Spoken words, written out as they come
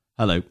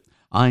Hello,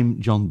 I'm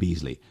John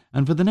Beasley,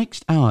 and for the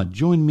next hour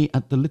join me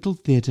at the Little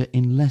Theatre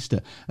in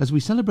Leicester as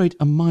we celebrate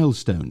a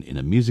milestone in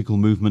a musical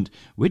movement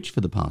which for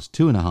the past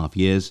 2.5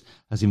 years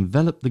has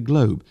enveloped the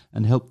globe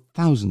and helped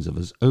thousands of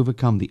us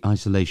overcome the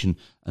isolation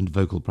and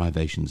vocal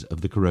privations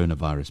of the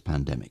coronavirus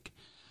pandemic.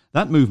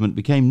 That movement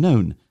became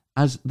known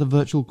as the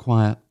virtual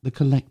choir The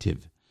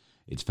Collective.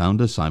 Its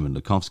founder, Simon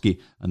Lukowski,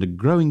 and a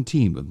growing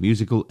team of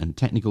musical and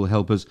technical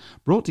helpers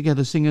brought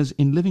together singers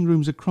in living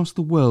rooms across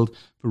the world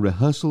for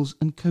rehearsals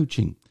and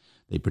coaching.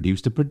 They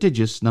produced a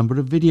prodigious number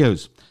of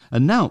videos,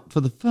 and now,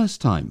 for the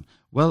first time,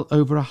 well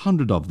over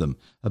 100 of them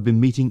have been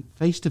meeting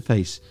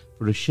face-to-face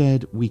for a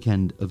shared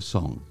weekend of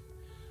song.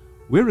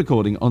 We're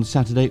recording on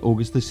Saturday,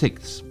 August the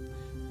 6th.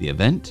 The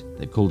event,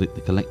 they've called it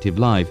The Collective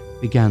Live,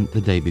 began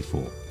the day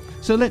before.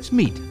 So let's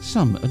meet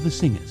some of the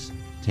singers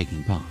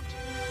taking part.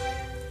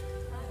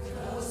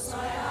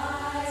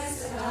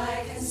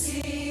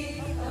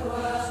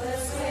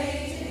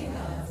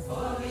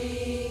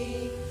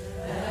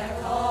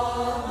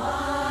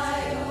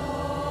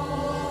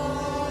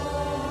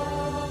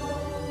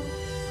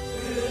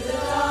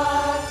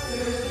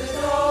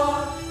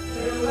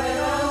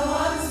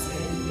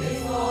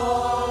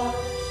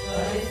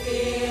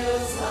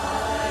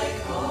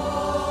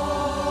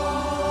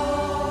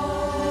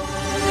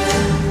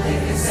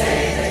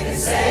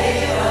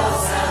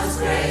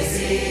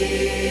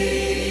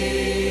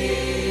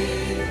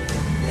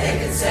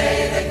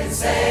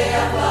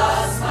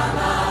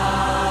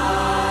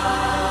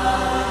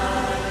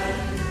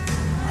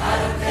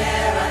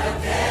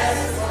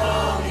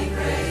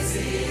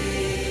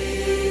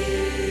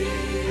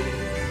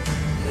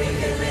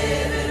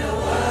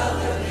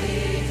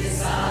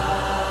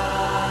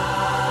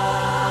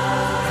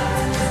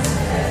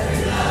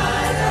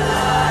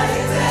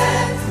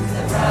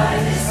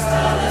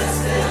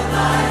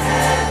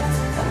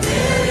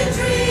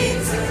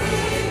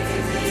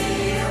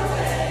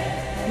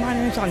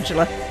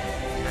 Angela.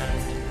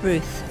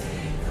 Ruth.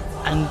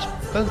 And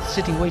both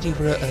sitting waiting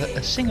for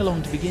a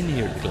sing-along to begin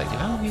here at the Collective.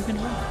 How long have you been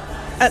around?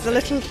 At the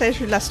Little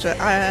Theatre in Leicester.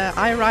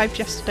 I arrived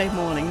yesterday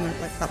morning,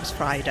 that was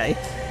Friday.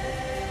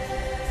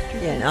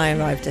 Yeah, and I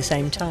arrived at the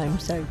same time,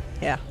 so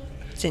yeah,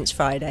 since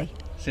Friday.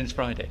 Since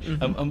Friday.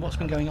 Mm-hmm. And what's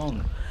been going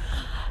on?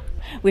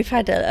 We've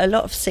had a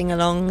lot of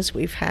sing-alongs,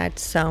 we've had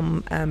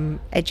some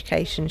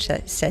education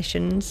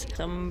sessions,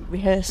 some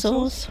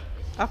rehearsals.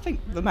 I think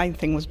the main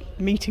thing was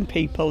meeting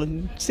people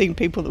and seeing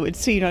people that we'd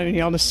seen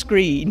only on a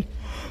screen,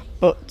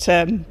 but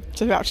to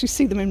actually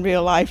see them in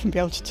real life and be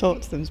able to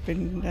talk to them has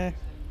been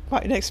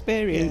quite an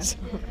experience.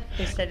 Yeah.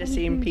 Instead of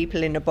seeing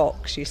people in a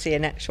box, you see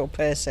an actual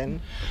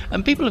person.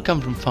 And people have come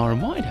from far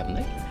and wide, haven't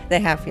they? They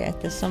have, yeah.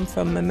 There's some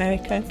from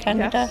America,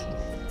 Canada. Yes.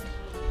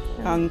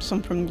 And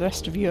some from the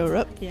rest of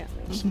Europe. Yeah.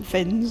 Some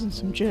Finns and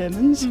some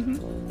Germans.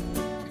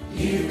 Mm-hmm.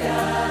 You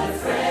got a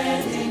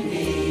friend in me.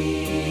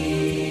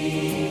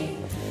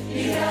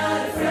 You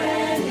got a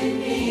friend in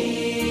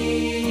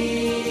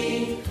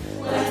me.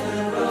 When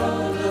the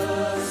road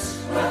looks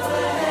rough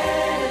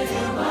ahead and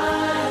you're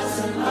miles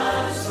and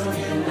miles from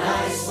your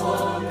nice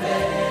warm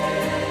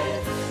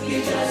bed, you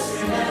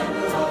just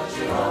remember what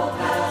your old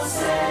pal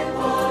said,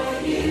 boy,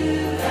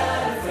 you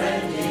got a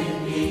friend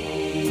in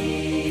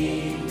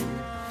me.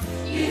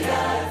 You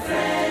got a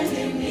friend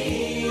in me.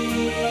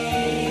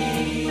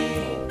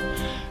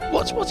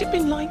 What's it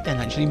been like then,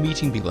 actually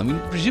meeting people? I mean,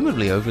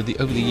 presumably over the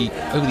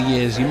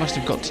years, you must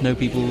have got to know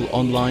people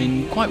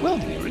online quite well,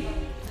 didn't you, Ruth?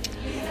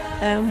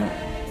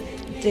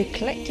 The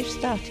Collective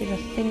started, I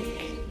think,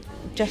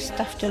 just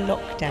after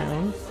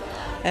lockdown.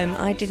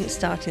 I didn't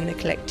start in the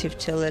Collective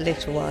till a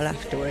little while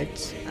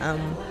afterwards.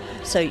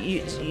 So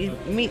you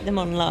meet them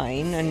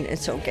online and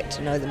sort of get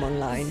to know them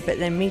online, but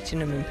then meeting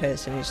them in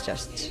person is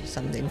just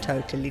something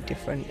totally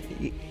different.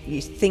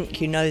 You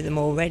think you know them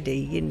already,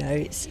 you know,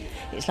 it's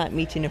like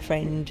meeting a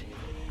friend.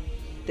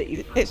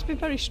 It's been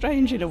very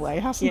strange in a way,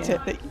 hasn't Yeah.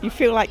 it? That you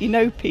feel like you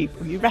know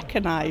people, you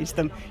recognise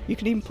them, you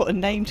can even put a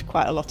name to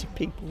quite a lot of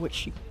people,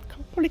 which you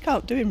probably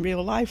can't do in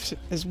real life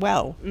as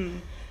well.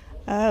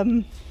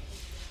 And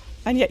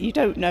yet you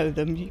don't know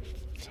them,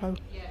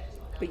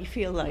 But you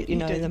feel like you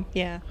know them,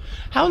 yeah.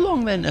 How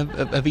long then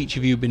have each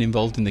of you been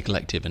involved in the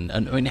Collective, and I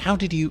mean, how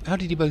did you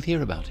both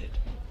hear about it?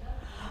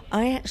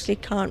 I actually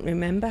can't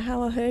remember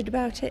how I heard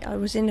about it. I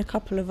was in a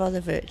couple of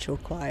other virtual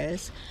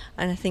choirs,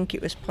 and I think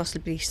it was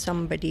possibly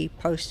somebody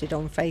posted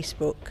on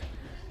Facebook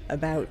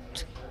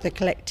about the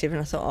Collective, and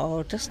I thought,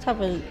 I'll just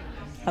have a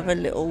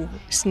little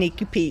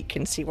sneaky peek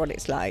and see what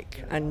it's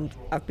like. And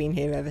I've been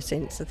here ever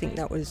since. I think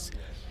that was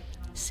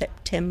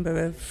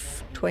September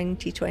of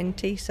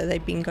 2020, so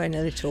they've been going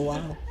a little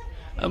while.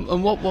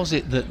 And what was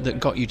it that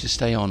got you to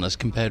stay on as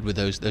compared with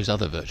those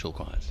other virtual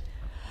choirs?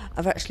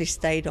 I've actually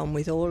stayed on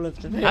with all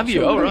of the virtual. Have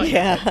you? Oh, right.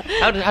 Yeah.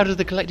 How does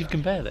the Collective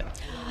compare then?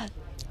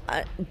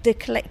 The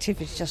Collective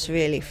is just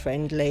really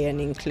friendly and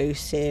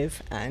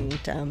inclusive, and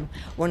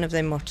one of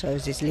their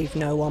mottos is leave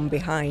no one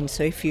behind.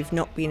 So if you've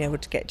not been able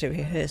to get to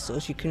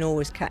rehearsals, you can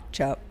always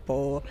catch up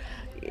or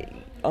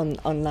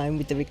online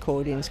with the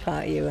recordings,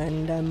 can't you?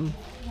 And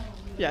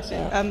Yes,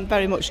 and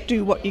very much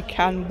do what you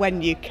can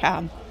when you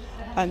can,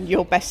 and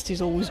your best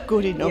is always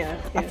good enough.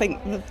 I think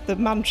the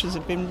mantras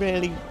have been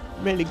really,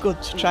 really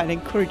good to try and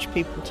encourage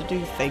people to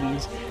do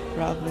things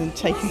rather than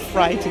taking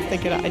fright and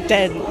thinking, I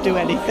daren't do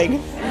anything.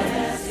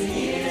 As the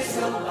years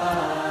go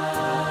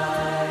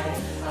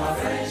by, our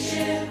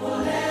friendship will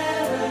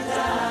never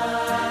die.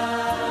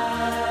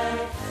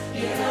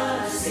 You're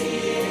gonna see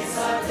it's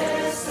our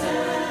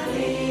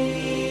destiny.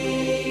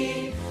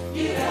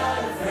 You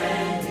got a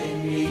friend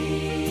in me.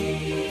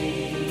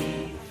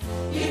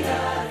 You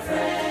got a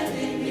friend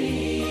in me.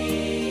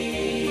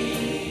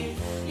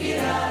 You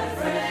got a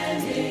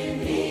friend in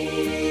me.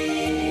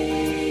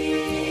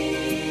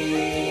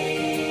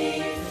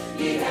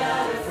 You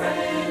got a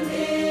friend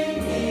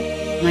in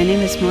me. My name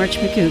is Marge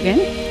McGugan.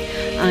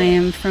 I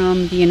am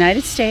from the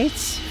United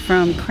States,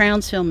 from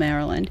Crownsville,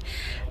 Maryland,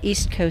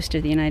 east coast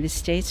of the United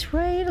States,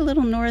 right a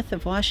little north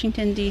of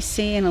Washington,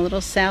 D.C., and a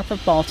little south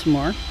of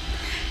Baltimore.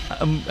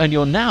 And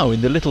you're now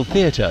in the Little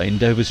Theatre in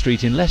Dover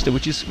Street in Leicester,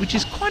 which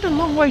is quite a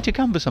long way to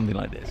come for something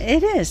like this.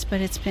 It is,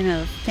 but it's been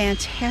a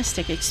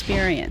fantastic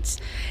experience.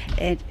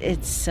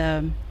 It's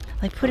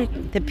like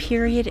the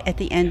period at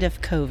the end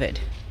of COVID.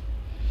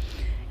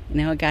 You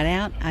know, I got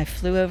out, I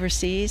flew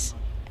overseas,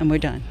 and we're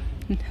done.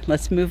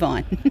 Let's move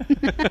on.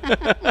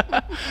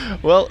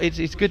 Well,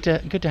 it's good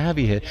to have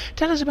you here.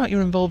 Tell us about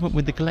your involvement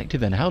with the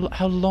collective then.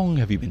 How long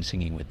have you been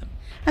singing with them?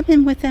 I've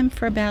been with them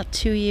for about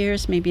 2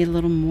 years, maybe a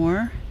little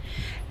more,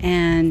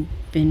 and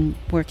been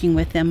working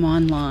with them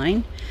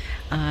online.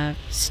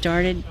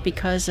 Started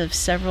because of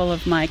several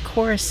of my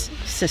chorus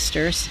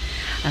sisters.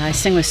 I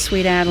sing with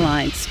Sweet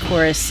Adeline's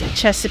chorus,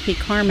 Chesapeake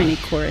Harmony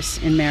Chorus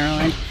in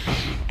Maryland,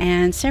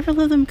 and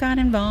several of them got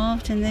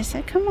involved, and they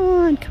said, come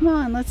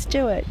on, let's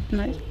do it.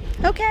 And I,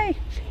 okay.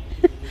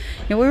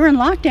 We were in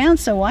lockdown,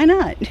 so why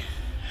not?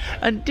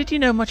 And did you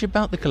know much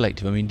about the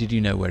collective? I mean, did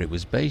you know where it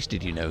was based?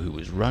 Did you know who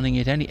was running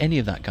it? Any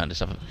of that kind of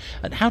stuff?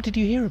 And how did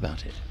you hear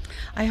about it?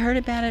 I heard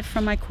about it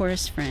from my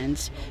chorus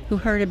friends, who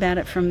heard about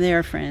it from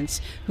their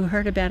friends, who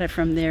heard about it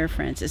from their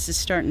friends. This is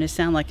starting to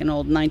sound like an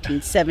old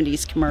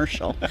 1970s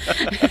commercial.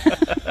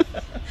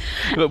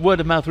 But word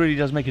of mouth really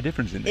does make a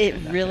difference in this. It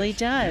really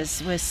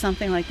does with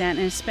something like that,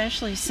 and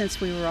especially since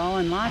we were all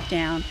in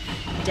lockdown,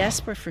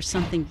 desperate for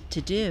something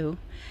to do,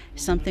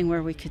 something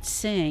where we could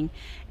sing,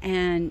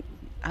 and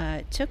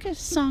it took a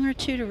song or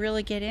two to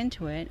really get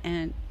into it,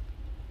 and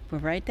we're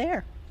right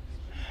there.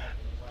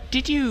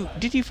 Did you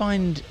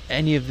find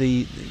any of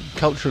the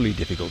culturally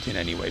difficult in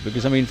any way?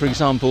 Because, I mean, for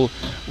example,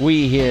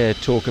 we here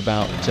talk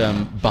about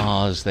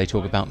bars, they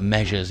talk about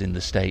measures in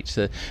the States.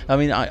 I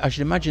mean, I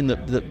should imagine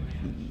that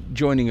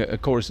joining a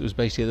chorus that was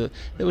based here,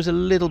 there was a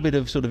little bit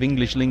of sort of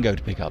English lingo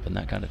to pick up and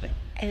that kind of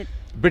thing.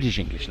 British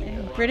English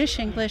lingo. British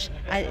English,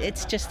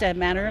 it's just a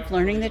matter of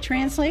learning the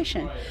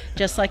translation,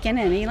 just like in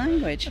any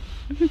language.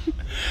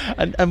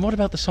 And what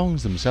about the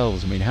songs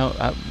themselves? I mean,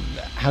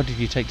 how did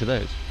you take to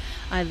those?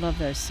 I love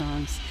those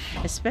songs,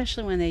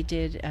 especially when they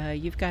did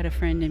You've Got a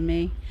Friend in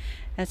Me.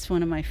 That's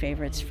one of my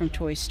favorites from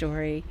Toy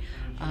Story.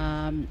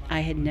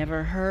 I had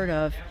never heard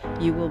of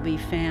You Will Be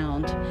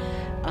Found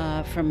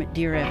from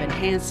Dear Evan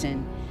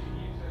Hansen.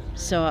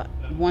 So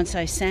once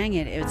I sang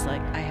it, it was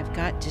like, I have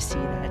got to see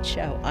that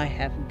show. I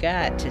have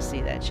got to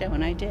see that show,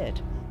 and I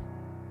did.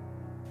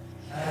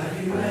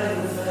 Have you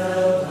ever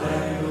felt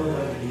like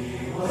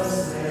nobody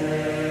was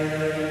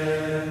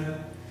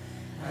there?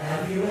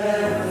 Have you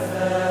ever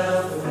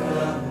felt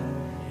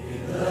forgotten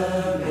in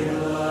the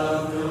middle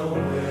of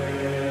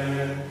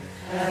nowhere?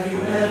 Have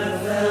you ever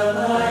felt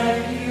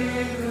like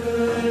you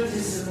could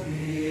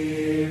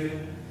disappear?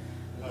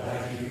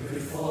 Like you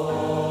could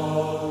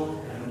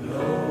fall and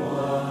no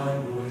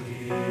one would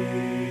hear?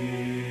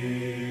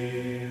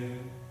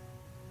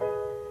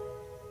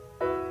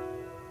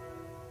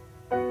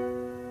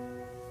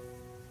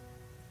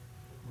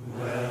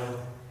 Well,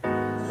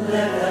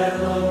 let that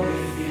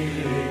lonely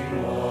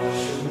feeling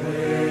wash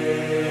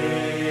away.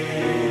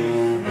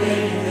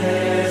 Maybe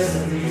there's a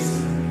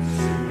reason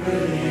to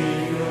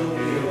believe you'll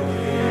be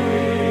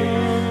okay.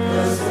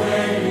 'Cause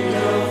when you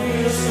don't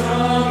feel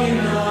strong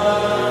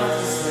enough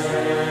to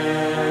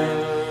stand,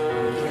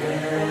 you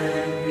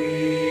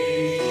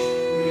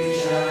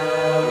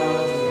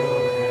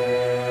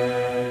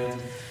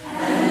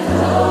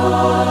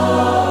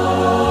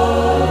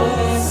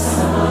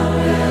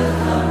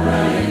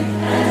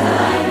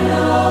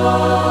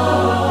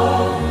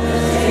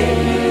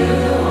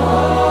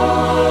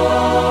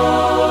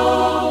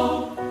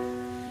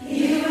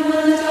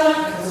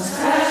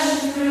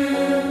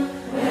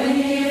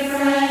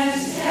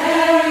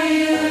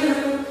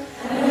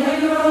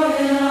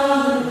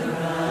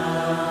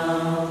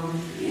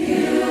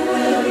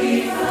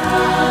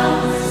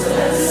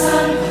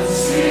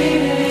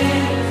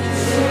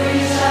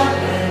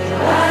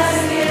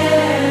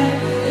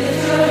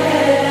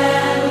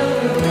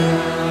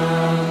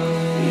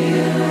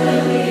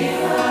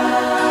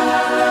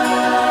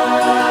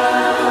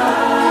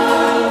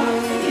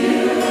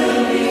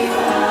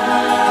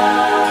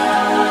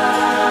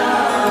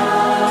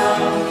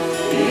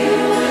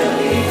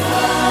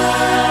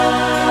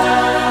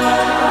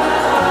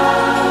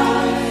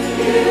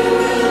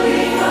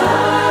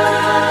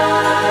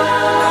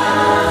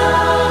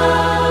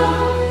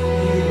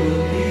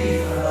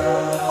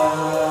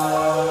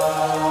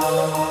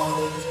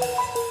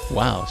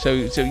So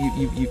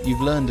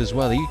you've learned as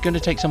well. Are you going to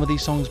take some of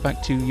these songs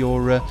back to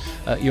your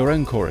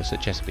own chorus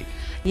at Chesapeake?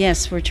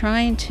 Yes, we're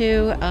trying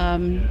to,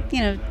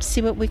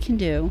 see what we can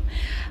do.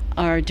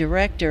 Our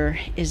director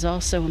is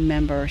also a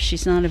member.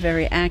 She's not a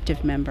very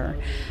active member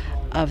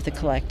of the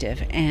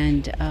collective,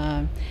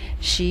 and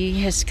she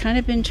has kind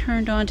of been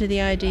turned on to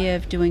the idea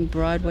of doing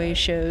Broadway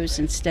shows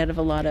instead of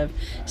a lot of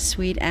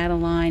Sweet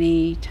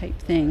Adeline-y type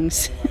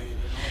things.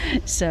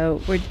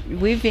 So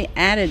we've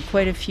added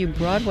quite a few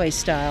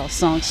Broadway-style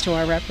songs to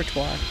our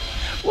repertoire.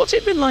 What's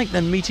it been like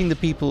then meeting the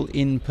people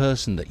in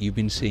person that you've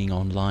been seeing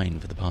online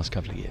for the past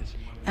couple of years?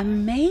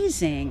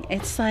 Amazing.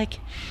 It's like,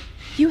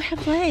 you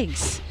have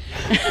legs.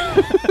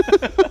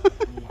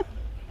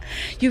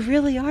 You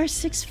really are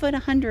 6 foot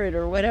 100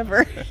 or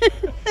whatever.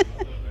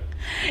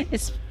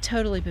 It's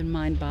totally been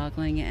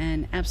mind-boggling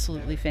and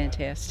absolutely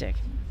fantastic.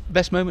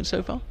 Best moment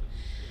so far?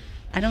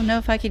 I don't know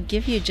if I could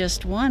give you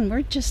just one.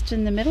 We're just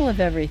in the middle of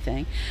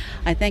everything.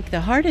 I think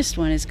the hardest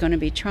one is going to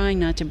be trying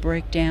not to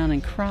break down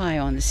and cry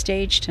on the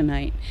stage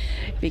tonight,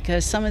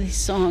 because some of these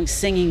songs,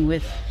 singing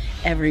with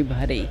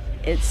everybody,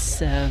 it's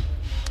going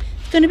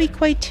to be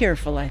quite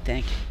tearful, I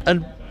think.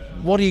 And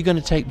what are you going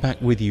to take back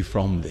with you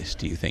from this,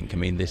 do you think? I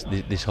mean,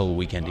 this whole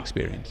weekend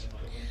experience?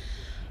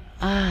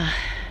 I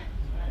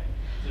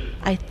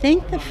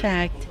think the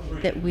fact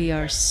that we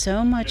are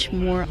so much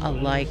more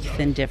alike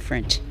than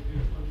different.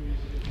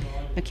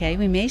 Okay,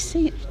 we may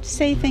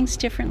say things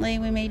differently,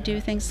 we may do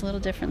things a little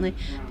differently,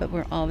 but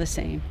we're all the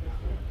same.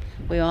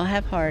 We all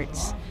have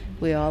hearts,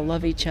 we all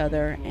love each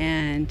other,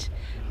 and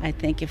I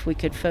think if we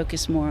could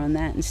focus more on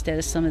that instead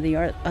of some of the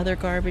other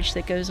garbage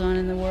that goes on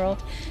in the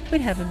world, we'd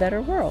have a better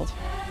world.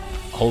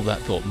 Hold that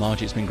thought.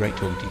 Margie, it's been great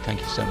talking to you. Thank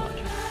you so much.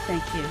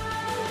 Thank you.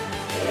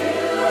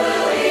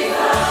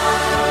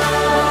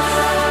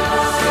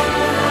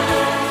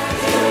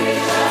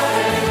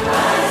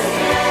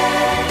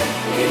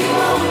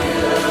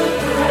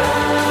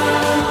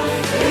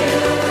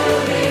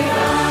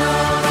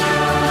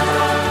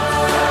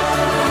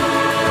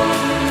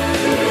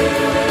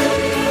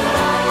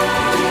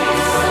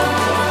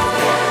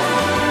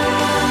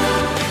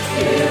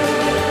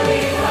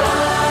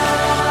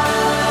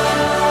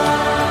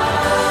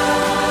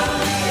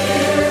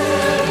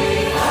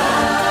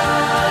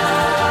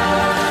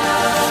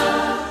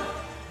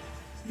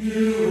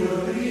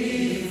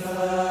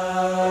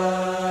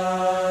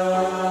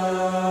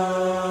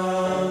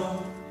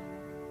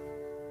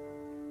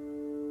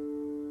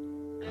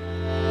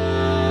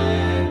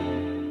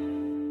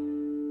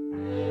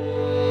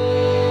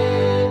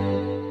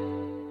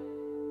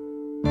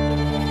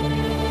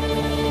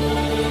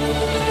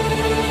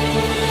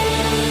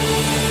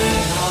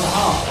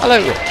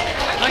 Hello.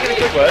 Can I get a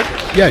quick word?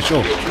 Yeah,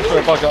 sure. For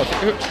a podcast.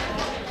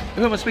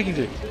 Who am I speaking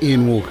to?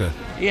 Ian Walker.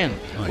 Ian.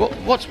 Hi.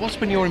 What's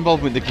been your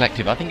involvement with the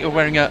collective? I think you're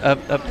wearing a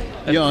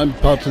Yeah, I'm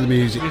part of the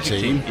music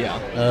team. Yeah.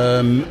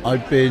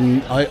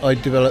 I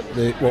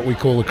developed what we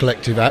call the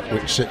collective app,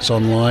 which sits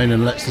online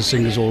and lets the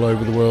singers all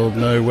over the world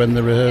know when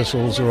the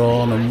rehearsals are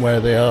on and where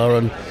they are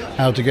and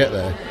how to get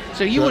there.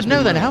 So you would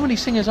know then, how many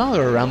singers are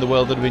there around the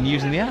world that have been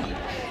using the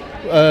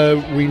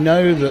app? We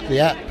know that the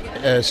app,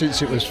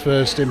 since it was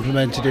first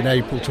implemented in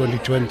April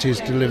 2020, has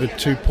delivered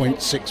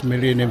 2.6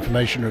 million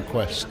information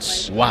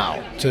requests.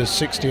 Wow. To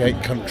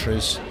 68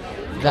 countries.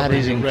 That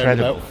is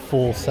incredible. About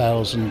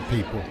 4,000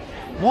 people.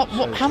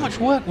 How much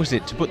work was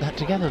it to put that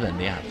together then,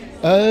 the app?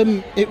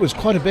 It was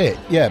quite a bit,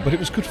 yeah, but it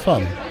was good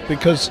fun,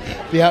 because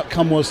the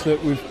outcome was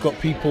that we've got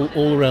people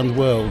all around the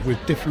world with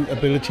different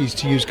abilities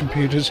to use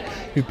computers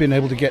who've been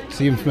able to get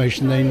the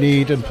information they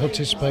need and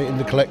participate in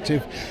the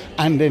collective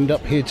and end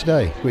up here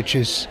today, which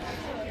is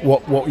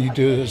what you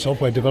do as a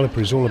software developer,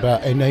 is all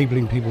about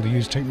enabling people to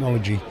use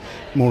technology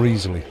more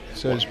easily.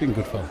 So it's been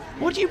good fun.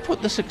 What do you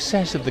put the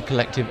success of the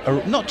collective,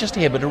 not just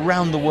here, but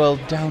around the world,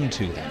 down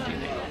to then, do you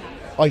think?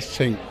 I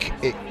think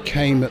it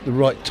came at the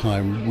right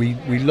time.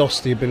 We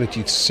lost the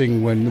ability to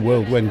sing when the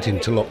world went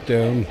into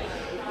lockdown,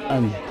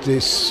 and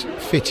this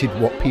fitted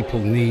what people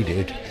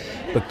needed,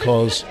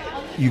 because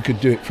you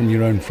could do it from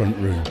your own front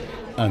room.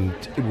 And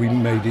we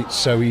made it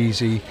so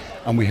easy,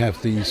 and we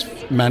have these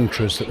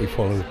mantras that we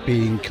follow: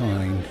 being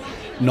kind,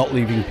 not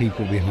leaving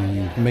people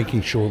behind,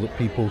 making sure that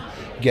people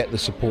get the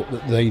support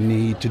that they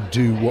need to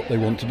do what they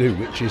want to do,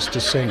 which is to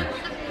sing.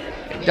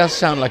 It does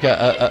sound like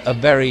a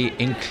very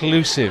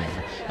inclusive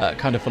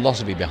kind of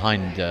philosophy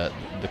behind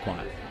the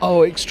choir.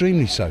 Oh,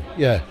 extremely so,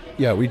 yeah.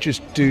 We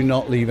just do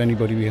not leave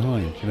anybody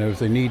behind. You know, if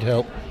they need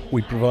help,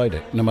 we provide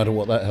it, no matter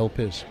what that help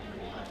is.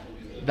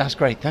 That's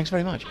great. Thanks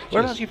very much.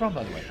 Whereabouts are you from,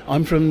 by the way?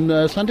 I'm from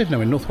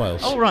Llandudno in North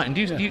Wales. Oh, right. And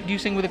do you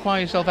sing with a choir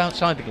yourself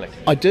outside the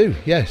collective? I do,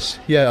 yes.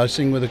 Yeah, I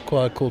sing with a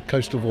choir called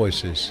Coastal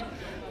Voices,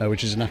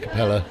 which is an a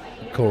cappella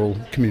choral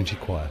community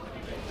choir.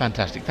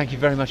 Fantastic. Thank you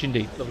very much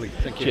indeed. Lovely.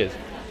 Thank you. Cheers.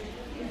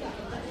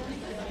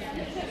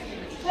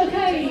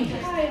 Okay,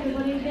 hi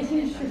everybody. This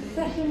is the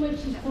session which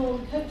is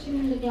called Coaching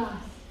in the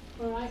Glass.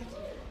 All right.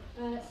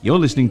 You're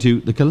listening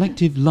to The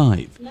Collective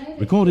Live,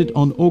 recorded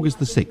on August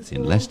the 6th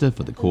in Leicester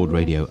for the Chord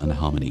Radio and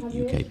Harmony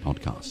UK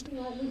podcast.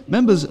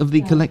 Members of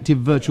the Collective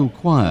Virtual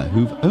Choir,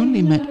 who've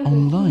only met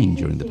online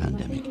during the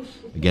pandemic,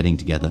 are getting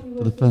together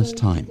for the first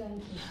time.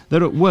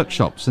 They're at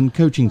workshops and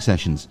coaching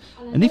sessions,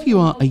 and if you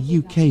are a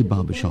UK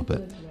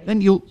barbershopper,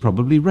 then you'll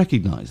probably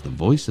recognise the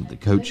voice of the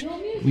coach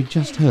we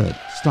just heard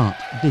start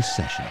this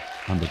session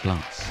under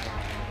glass.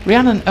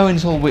 Rhiannon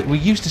Owens-Hall, we're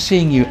used to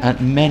seeing you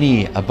at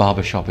many a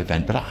barbershop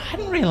event, but I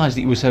hadn't realised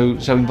that you were so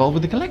involved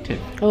with the collective.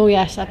 Oh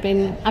yes, I've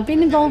been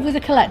involved with the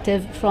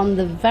collective from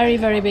the very,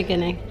 very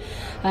beginning.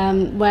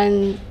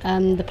 When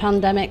the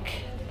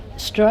pandemic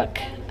struck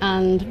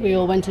and we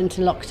all went into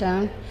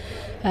lockdown,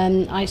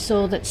 I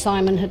saw that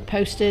Simon had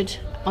posted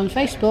on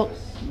Facebook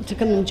to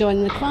come and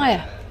join the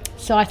choir.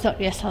 So I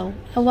thought, yes,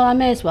 I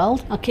may as well.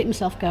 I'll keep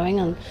myself going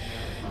and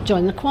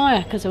join the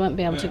choir because I won't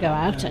be able to go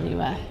out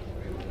anywhere.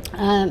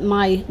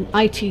 My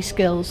IT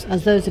skills,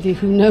 as those of you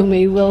who know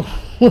me will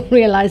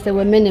realise they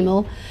were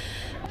minimal,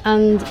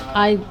 and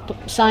I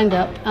signed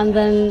up, and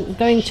then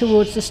going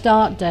towards the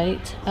start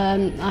date,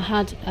 I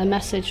had a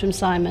message from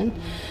Simon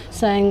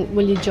saying,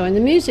 will you join the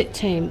music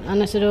team?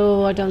 And I said,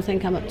 I don't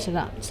think I'm up to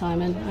that,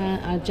 Simon.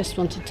 I just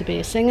wanted to be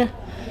a singer.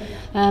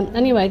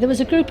 Anyway, there was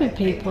a group of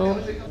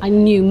people, I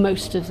knew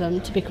most of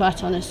them, to be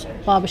quite honest,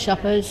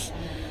 barbershoppers,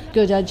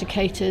 good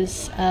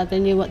educators, they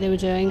knew what they were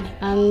doing,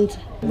 and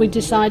we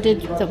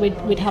decided that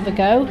we'd have a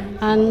go,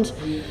 and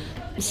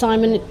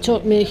Simon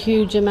taught me a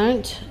huge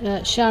amount.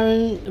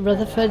 Sharon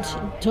Rutherford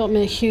taught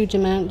me a huge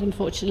amount.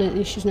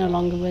 Unfortunately, she's no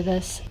longer with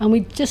us. And we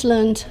just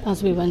learned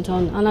as we went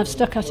on, and I've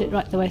stuck at it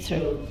right the way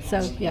through. So,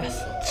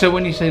 yes. So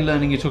when you say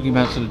learning, you're talking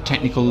about sort of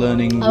technical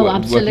learning,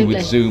 absolutely. working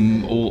with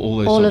Zoom, all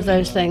those all of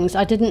those things.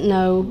 I didn't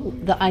know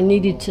that I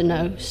needed to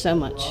know so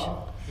much.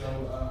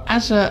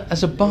 As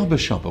a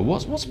barbershopper,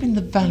 what's been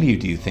the value,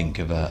 do you think,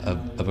 of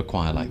a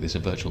choir like this, a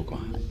virtual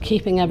choir?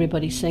 Keeping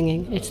everybody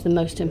singing. It's the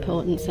most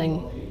important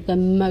thing. The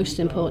most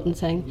important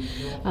thing.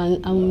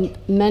 And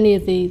many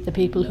of the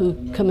people who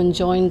come and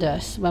joined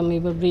us when we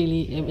were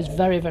it was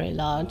very, very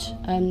large,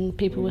 and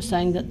people were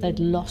saying that they'd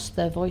lost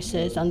their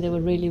voices and they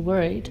were really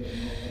worried.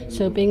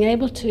 So being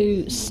able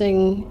to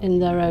sing in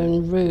their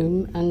own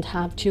room and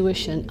have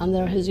tuition, and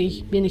there has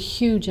been a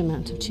huge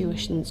amount of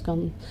tuition that's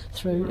gone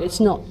through. It's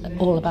not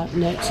all about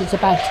notes, it's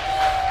about,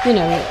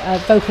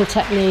 vocal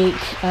technique,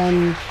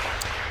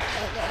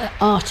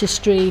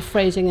 artistry,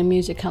 phrasing and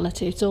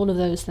musicality. It's all of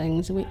those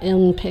things. We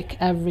unpick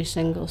every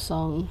single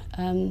song,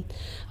 and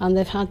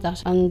they've had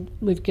that, and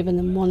we've given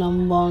them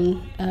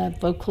one-on-one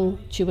vocal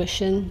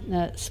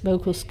tuition,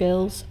 vocal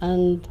skills,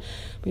 and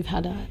we've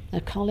had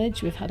a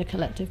college, we've had a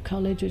collective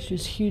college which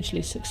was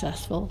hugely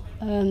successful,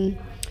 and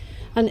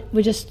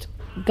we've just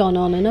gone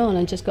on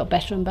and just got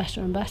better and better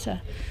and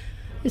better.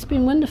 It's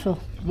been wonderful.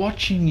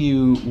 Watching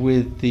you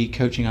with the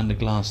coaching under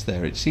glass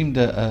there, it seemed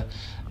a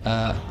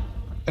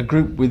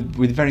group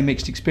with very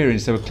mixed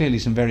experience. There were clearly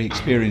some very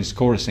experienced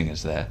chorus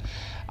singers there.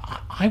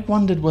 I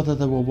wondered whether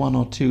there were one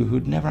or two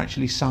who'd never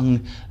actually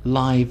sung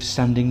live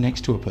standing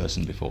next to a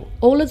person before.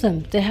 All of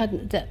them. There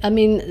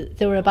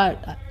were about...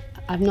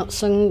 I've not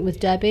sung with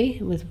Debbie,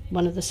 with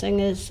one of the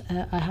singers.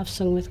 I have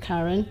sung with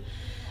Karen.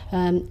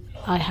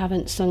 I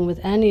haven't sung with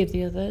any of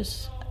the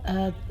others.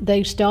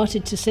 They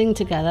started to sing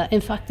together.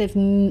 In fact, they've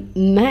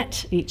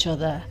met each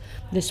other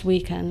this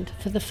weekend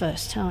for the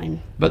first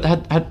time. But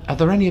are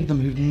there any of them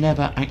who've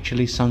never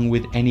actually sung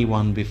with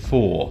anyone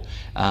before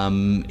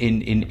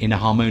in a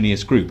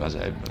harmonious group,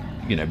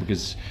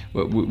 because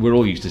we're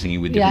all used to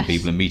singing with different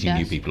people and meeting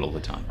new people all the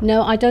time?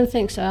 No, I don't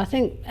think so. I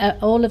think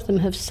all of them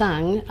have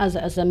sang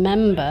as a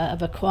member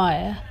of a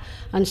choir,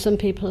 and some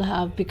people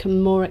have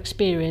become more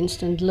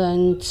experienced and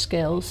learned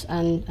skills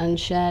and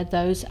shared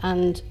those,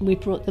 and we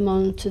brought them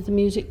on to the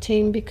music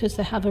team because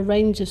they have a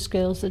range of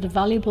skills that are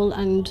valuable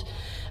and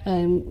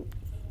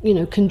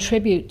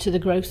contribute to the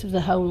growth of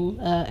the whole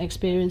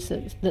experience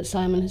that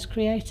Simon has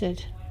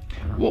created.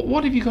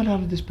 What have you got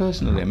out of this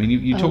personally? I mean,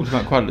 you talked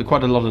about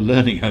quite a lot of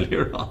learning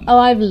earlier on. Oh,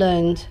 I've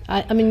learned.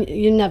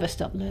 You never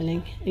stop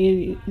learning.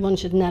 One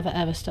should never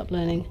ever stop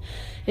learning.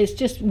 It's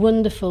just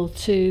wonderful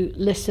to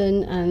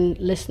listen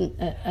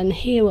and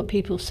hear what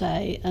people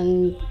say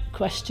and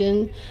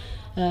question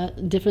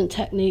different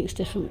techniques,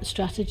 different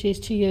strategies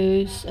to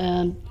use,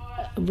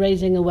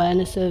 raising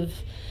awareness of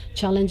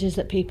challenges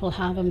that people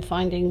have and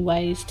finding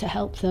ways to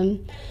help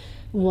them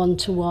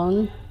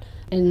one-to-one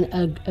in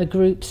a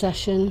group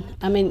session.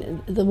 I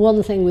mean, the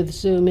one thing with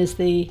Zoom is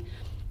the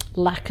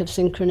lack of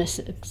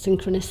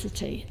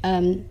synchronicity,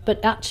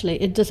 but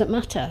actually it doesn't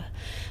matter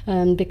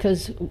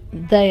because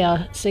they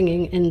are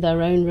singing in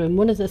their own room.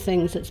 One of the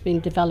things that's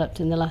been developed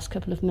in the last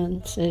couple of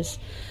months is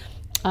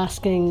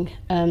asking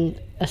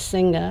a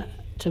singer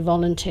to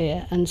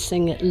volunteer and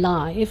sing it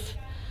live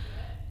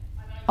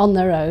on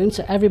their own,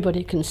 so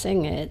everybody can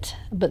sing it,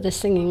 but they're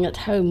singing at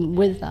home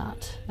with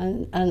that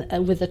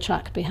and with the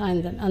track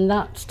behind them, and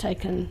that's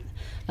taken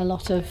a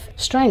lot of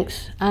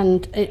strength,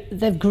 and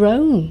they've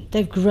grown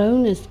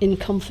in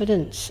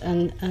confidence,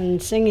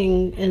 and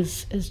singing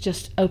has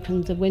just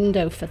opened the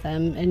window for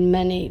them in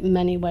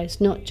many ways,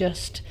 not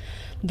just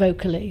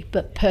vocally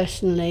but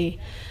personally,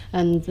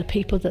 and the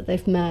people that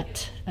they've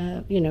met.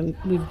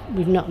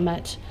 We've not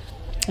met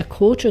a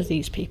quarter of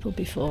these people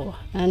before,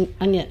 and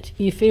yet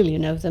you feel you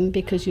know them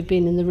because you've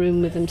been in the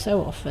room with them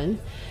so often.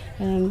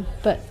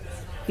 But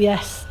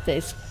yes,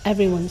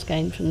 everyone's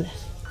gained from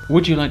this.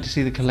 Would you like to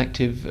see the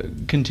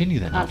collective continue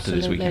then after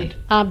this weekend?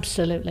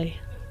 Absolutely.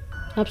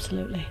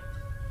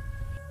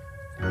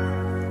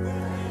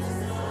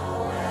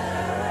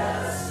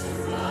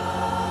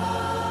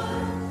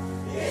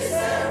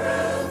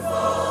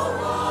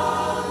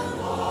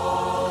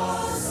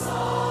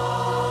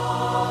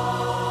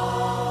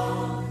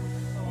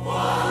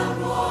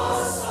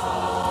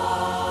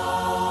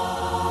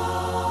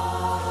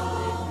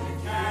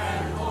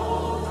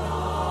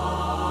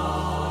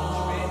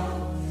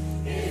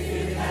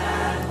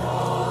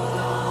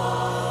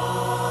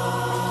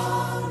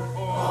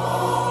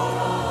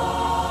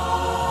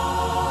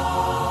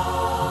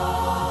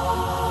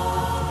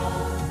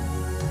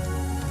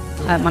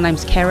 My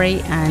name's Kerry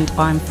and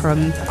I'm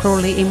from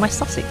Crawley in West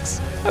Sussex.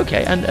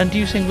 Okay, and do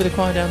you sing with a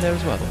choir down there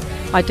as well?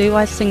 I do,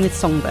 I sing with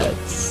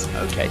Songbirds.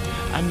 Okay,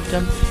 and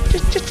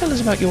just tell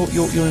us about your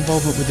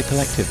involvement with the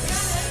collective.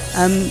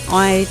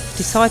 I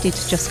decided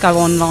to just go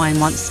online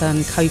once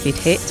COVID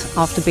hit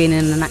after being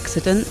in an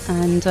accident,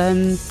 and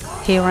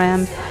here I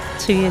am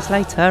 2 years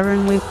later,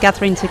 and we're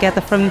gathering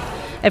together from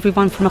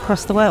everyone from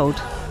across the world.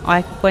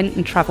 I went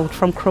and travelled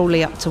from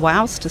Crawley up to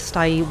Wales to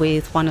stay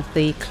with one of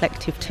the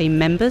collective team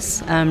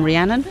members,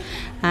 Rhiannon,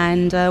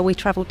 and we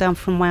travelled down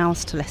from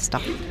Wales to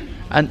Leicester.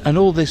 And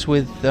all this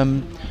with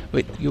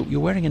you're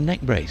wearing a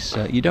neck brace.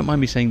 You don't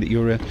mind me saying that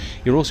you're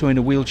also in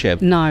a wheelchair?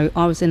 No,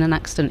 I was in an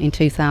accident in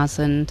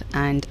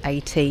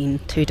 2018,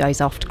 2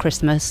 days after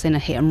Christmas, in a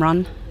hit and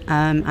run,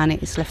 and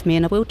it's left me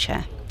in a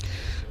wheelchair.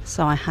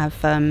 So I have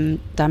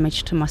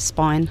damage to my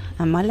spine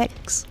and my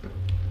legs.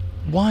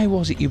 Why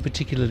was it you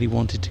particularly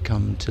wanted to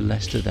come to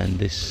Leicester then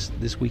this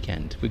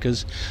weekend?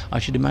 Because I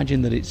should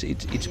imagine that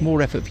it's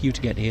more effort for you to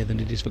get here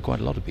than it is for quite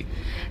a lot of people.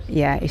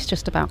 Yeah, it's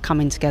just about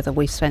coming together.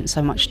 We've spent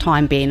so much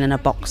time being in a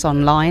box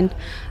online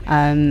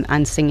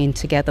and singing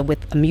together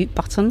with a mute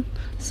button.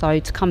 So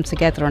to come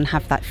together and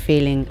have that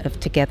feeling of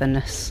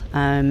togetherness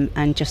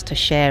and just to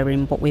share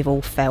in what we've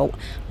all felt.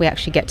 We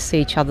actually get to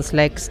see each other's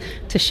legs,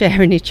 to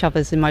share in each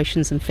other's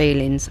emotions and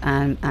feelings,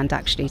 and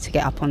actually to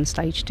get up on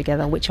stage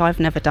together, which I've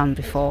never done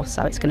before,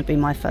 so it's going to be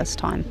my first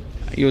time.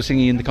 You're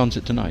singing in the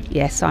concert tonight?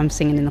 Yes, I'm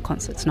singing in the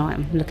concert tonight.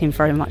 I'm looking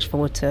very much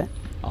forward to it.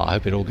 Oh, I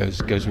hope it all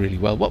goes really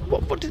well.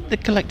 What did the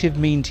collective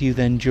mean to you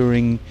then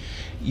during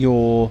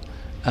your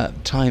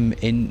time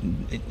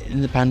in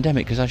the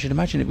pandemic? Because I should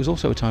imagine it was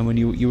also a time when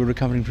you were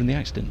recovering from the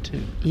accident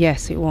too.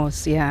 Yes, it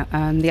was, yeah.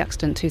 The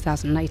accident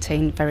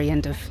 2018, very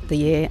end of the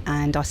year,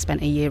 and I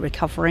spent a year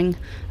recovering.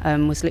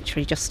 Was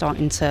literally just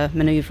starting to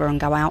manoeuvre and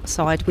go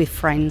outside with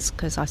friends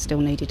because I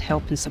still needed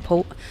help and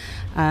support.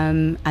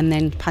 And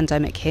then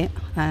pandemic hit,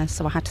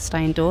 so I had to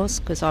stay indoors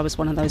because I was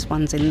one of those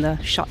ones in the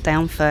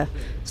shutdown for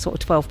sort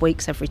of 12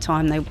 weeks every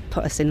time they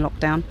put us in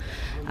lockdown.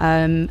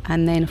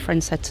 And then a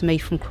friend said to me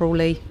from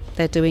Crawley,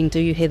 they're doing Do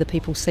You Hear the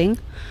People Sing?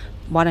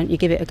 Why don't you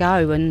give it a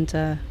go? And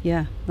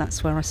yeah,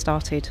 that's where I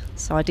started.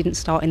 So I didn't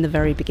start in the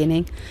very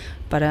beginning,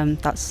 but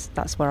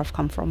that's where I've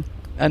come from.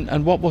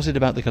 And what was it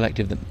about the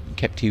collective that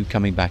kept you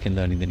coming back and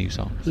learning the new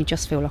songs? You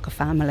just feel like a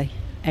family.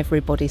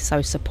 Everybody's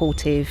so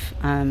supportive,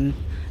 and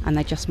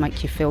they just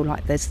make you feel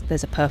like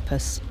there's a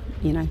purpose,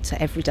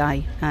 to every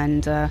day.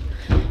 And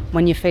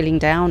when you're feeling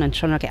down and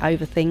trying to get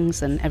over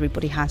things, and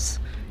everybody has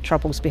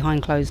troubles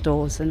behind closed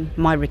doors, and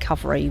my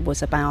recovery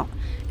was about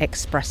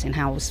expressing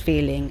how I was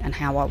feeling and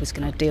how I was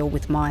going to deal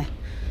with my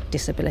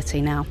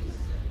disability now.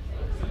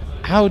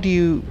 How do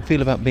you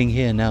feel about being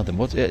here now then?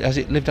 Has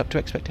it lived up to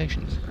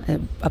expectations?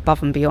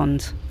 Above and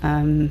beyond.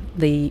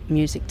 The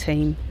music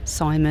team,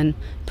 Simon,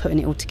 putting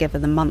it all together,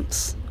 the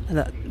months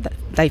that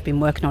they've been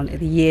working on it,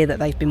 the year that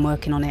they've been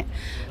working on it,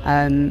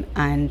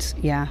 and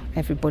yeah,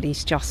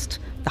 everybody's just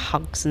the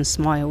hugs and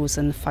smiles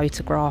and the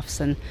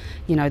photographs and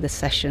the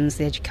sessions,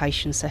 the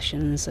education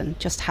sessions, and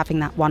just having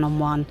that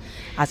one-on-one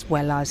as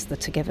well as the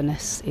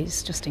togetherness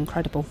is just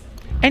incredible.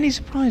 Any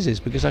surprises?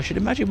 Because I should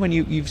imagine when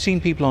you've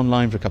seen people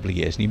online for a couple of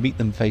years and you meet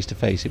them face to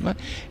face, it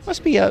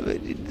must be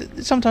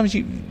sometimes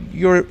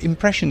your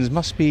impressions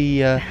must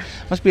be a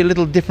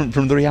little different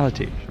from the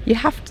reality. You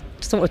have to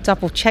sort of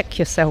double check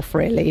yourself,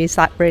 really. Is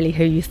that really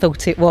who you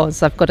thought it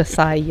was? I've got to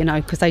say,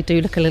 because they do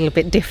look a little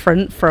bit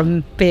different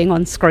from being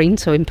on screen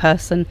to in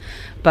person,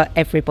 but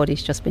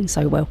everybody's just been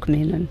so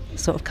welcoming and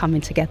sort of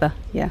coming together.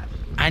 Yeah.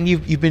 And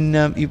you've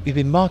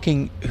been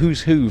marking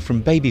who's who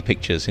from baby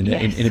pictures in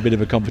a bit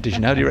of a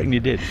competition. How do you reckon you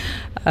did?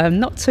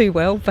 Not too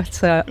well,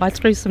 but I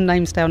threw some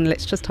names down and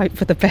let's just hope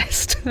for the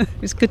best.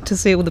 It's good to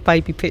see all the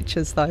baby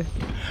pictures though.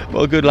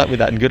 Well, good luck with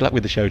that and good luck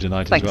with the show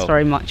tonight as well. Thanks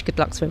very much. Good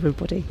luck to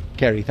everybody.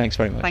 Kerry, thanks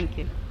very much. Thank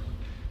you.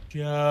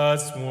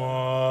 Just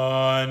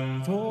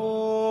one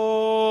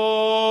voice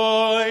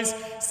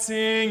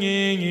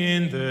singing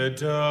in the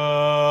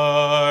darkness.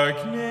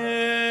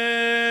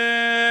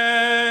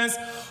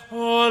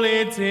 All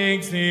it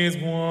takes is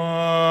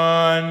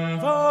one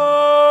voice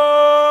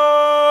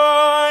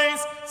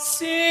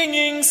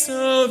singing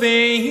so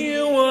they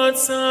hear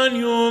what's on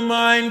your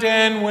mind.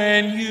 And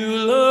when you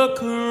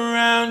look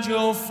around,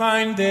 you'll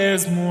find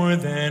there's more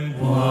than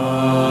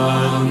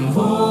one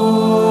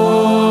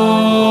voice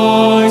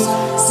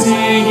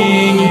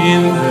singing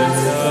in the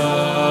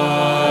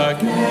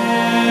darkness,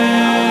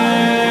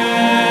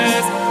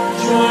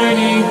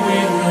 joining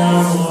with the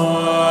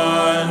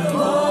one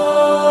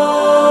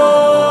voice,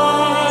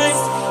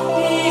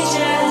 each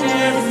and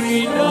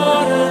every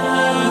note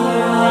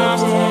another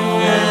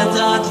octave,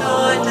 our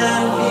joy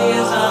and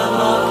fears are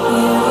locked.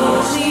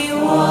 Only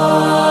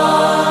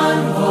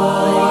one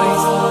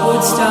voice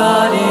would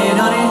start it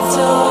on its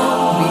own.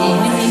 We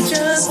need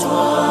just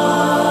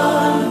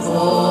one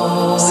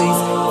voice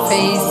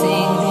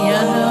facing the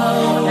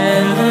unknown,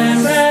 and then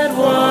that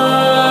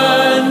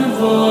one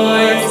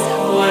voice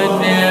would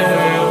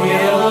never be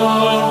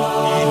alone.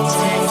 It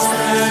takes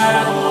that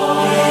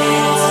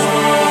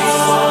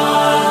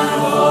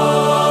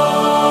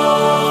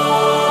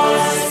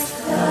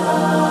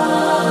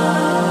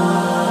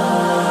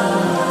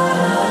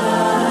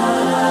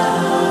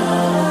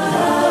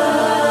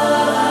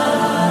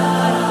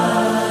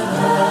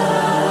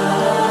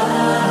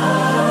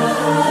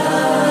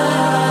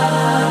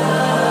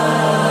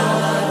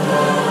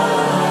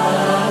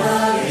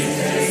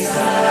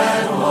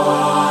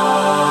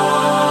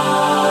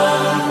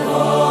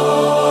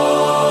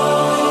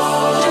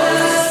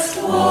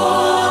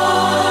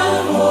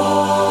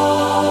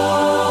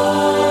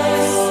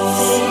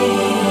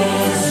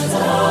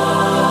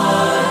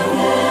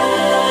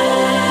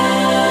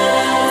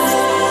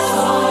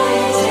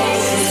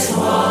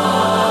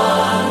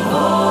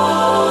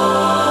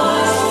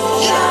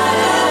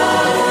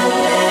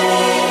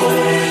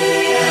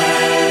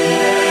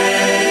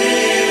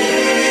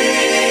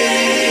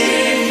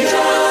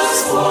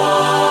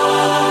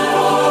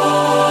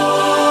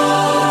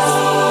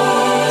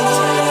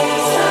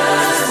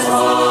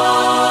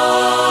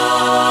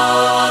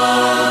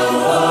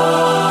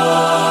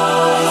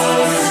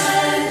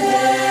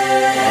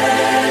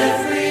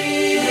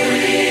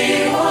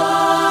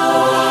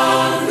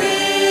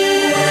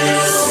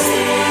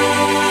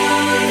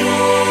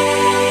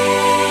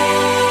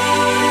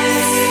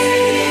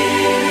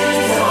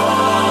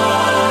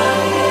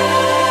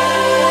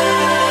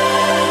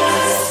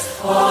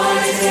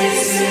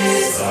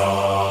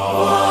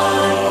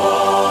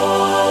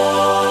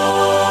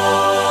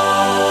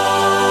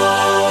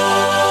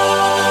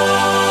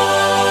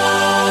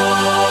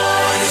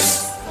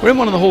We're in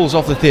one of the halls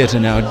off the theatre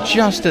now,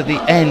 just at the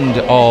end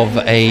of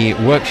a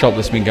workshop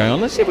that's been going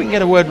on. Let's see if we can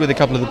get a word with a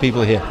couple of the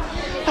people here.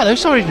 Hello,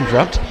 sorry to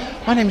interrupt.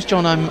 My name's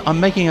John. I'm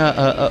making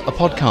a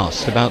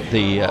podcast about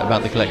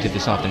the collective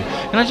this afternoon.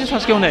 Can I just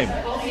ask your name?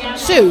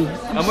 Sue.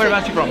 And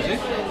whereabouts are you from, Sue?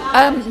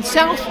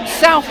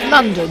 South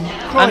London.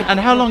 And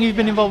how long have you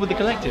been involved with the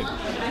collective?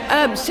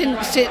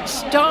 Since it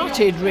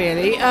started,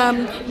 really.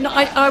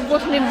 I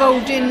wasn't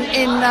involved in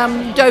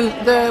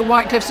the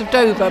White Cliffs of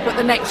Dover, but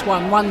the next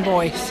one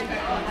Voice.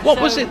 What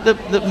was it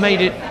that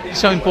made it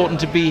so important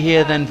to be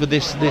here then for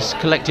this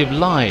collective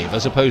live,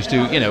 as opposed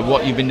to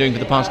what you've been doing for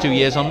the past 2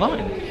 years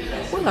online?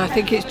 Well, I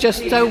think it's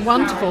just so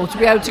wonderful to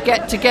be able to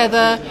get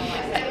together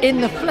in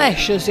the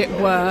flesh, as it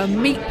were,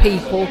 meet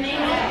people,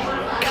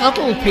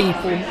 cuddle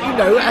people,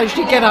 as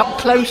you get up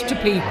close to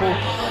people,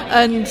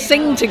 and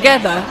sing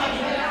together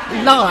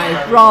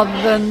live rather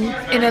than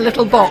in a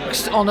little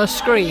box on a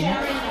screen.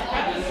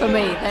 For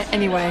me,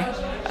 anyway.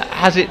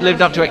 Has it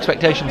lived up to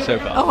expectations so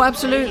far? Oh,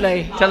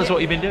 absolutely. Tell us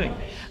what you've been doing.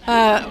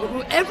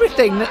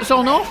 Everything that's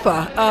on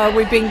offer.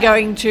 We've been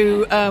going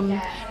to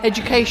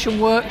education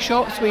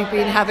workshops, we've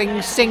been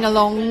having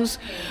sing-alongs,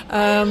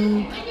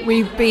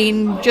 we've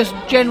been just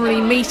generally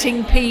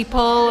meeting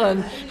people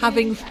and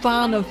having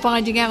fun and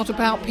finding out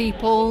about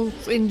people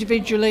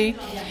individually.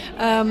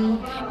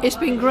 It's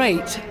been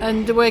great,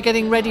 and we're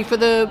getting ready for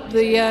the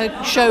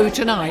show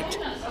tonight.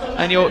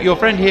 And your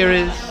friend here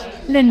is?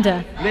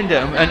 Linda.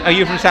 Linda, and are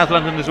you from South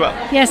London as well?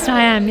 Yes,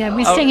 I am, yeah.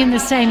 We sing in the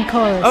same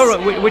chorus. Oh,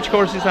 right. Which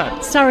chorus is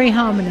that? Surrey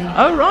Harmony.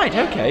 Oh, right,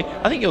 okay.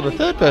 I think you're the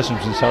third person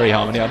from Surrey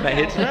Harmony I've met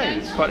here today.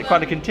 It's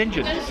quite a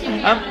contingent.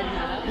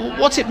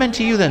 What's it meant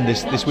to you then,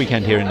 this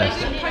weekend here in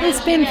Leicester?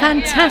 It's been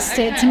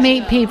fantastic to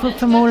meet people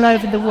from all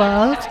over the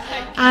world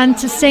and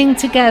to sing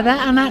together,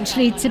 and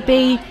actually to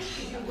be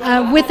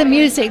with the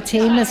music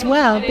team as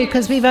well,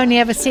 because we've only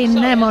ever seen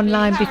them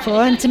online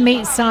before, and to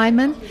meet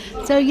Simon.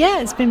 So, yeah,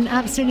 it's been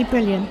absolutely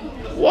brilliant.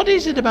 What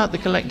is it about the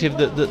collective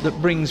that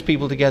brings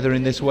people together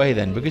in this way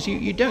then? Because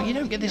you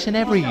don't get this in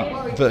every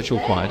virtual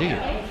choir, do you?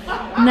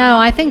 No,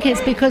 I think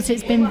it's because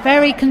it's been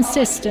very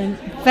consistent,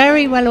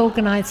 very well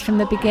organised from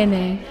the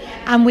beginning,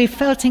 and we've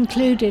felt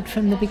included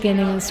from the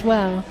beginning as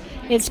well.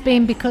 It's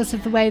been because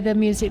of the way the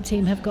music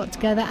team have got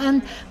together,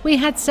 and we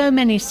had so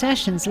many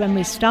sessions when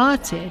we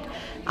started.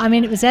 I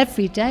mean, it was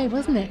every day,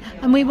 wasn't it?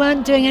 And we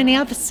weren't doing any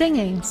other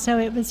singing, so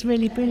it was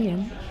really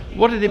brilliant.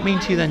 What did it mean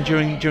to you then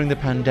during the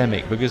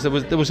pandemic? Because there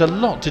was a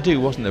lot to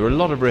do, wasn't there? There were a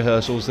lot of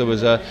rehearsals. There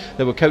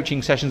were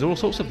coaching sessions, all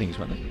sorts of things,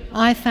 weren't there?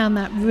 I found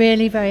that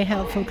really very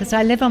helpful because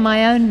I live on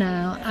my own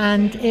now,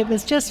 and it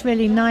was just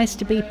really nice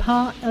to be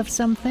part of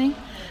something.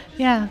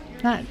 Yeah,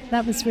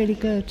 that was really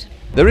good.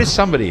 There is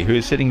somebody who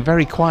is sitting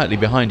very quietly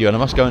behind you, and I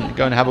must go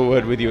and have a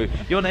word with you.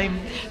 Your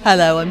name?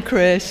 Hello, I'm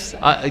Chris.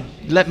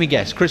 Let me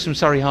guess, Chris from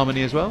Surrey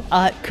Harmony as well?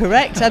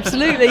 Correct,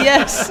 absolutely,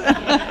 yes.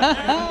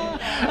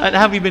 And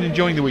have you been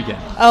enjoying the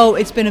weekend? Oh,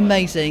 it's been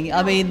amazing.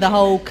 I mean, the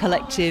whole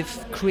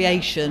collective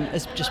creation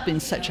has just been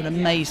such an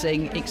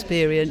amazing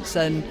experience,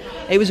 and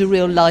it was a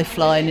real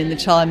lifeline in the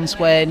times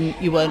when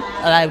you weren't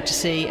allowed to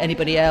see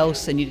anybody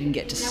else and you didn't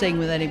get to sing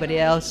with anybody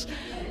else.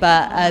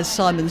 But as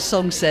Simon's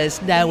song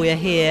says, now we're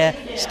here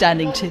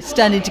standing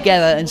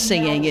together and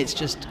singing. It's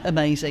just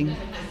amazing.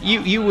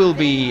 You will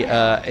be,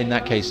 in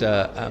that case,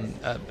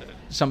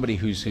 somebody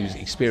who's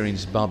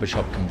experienced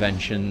barbershop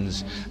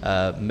conventions,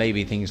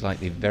 maybe things like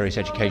the various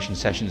education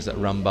sessions that are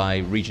run by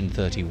Region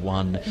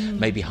 31,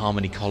 maybe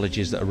Harmony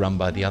Colleges that are run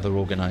by the other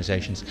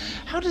organisations.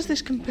 How does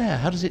this compare?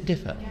 How does it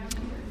differ?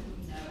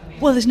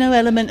 Well, there's no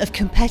element of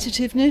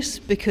competitiveness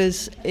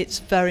because it's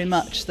very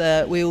much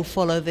that we all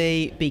follow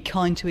the be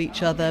kind to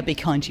each other, be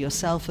kind to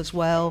yourself as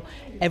well.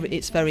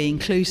 It's very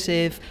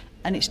inclusive,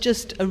 and it's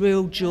just a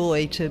real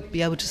joy to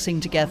be able to sing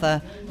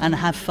together and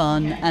have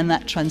fun, and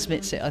that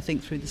transmits it, I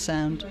think, through the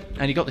sound.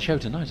 And you got the show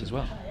tonight as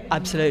well.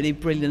 Absolutely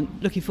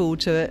brilliant. Looking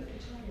forward to it.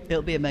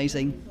 It'll be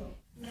amazing.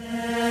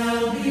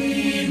 There'll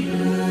be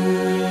bluebirds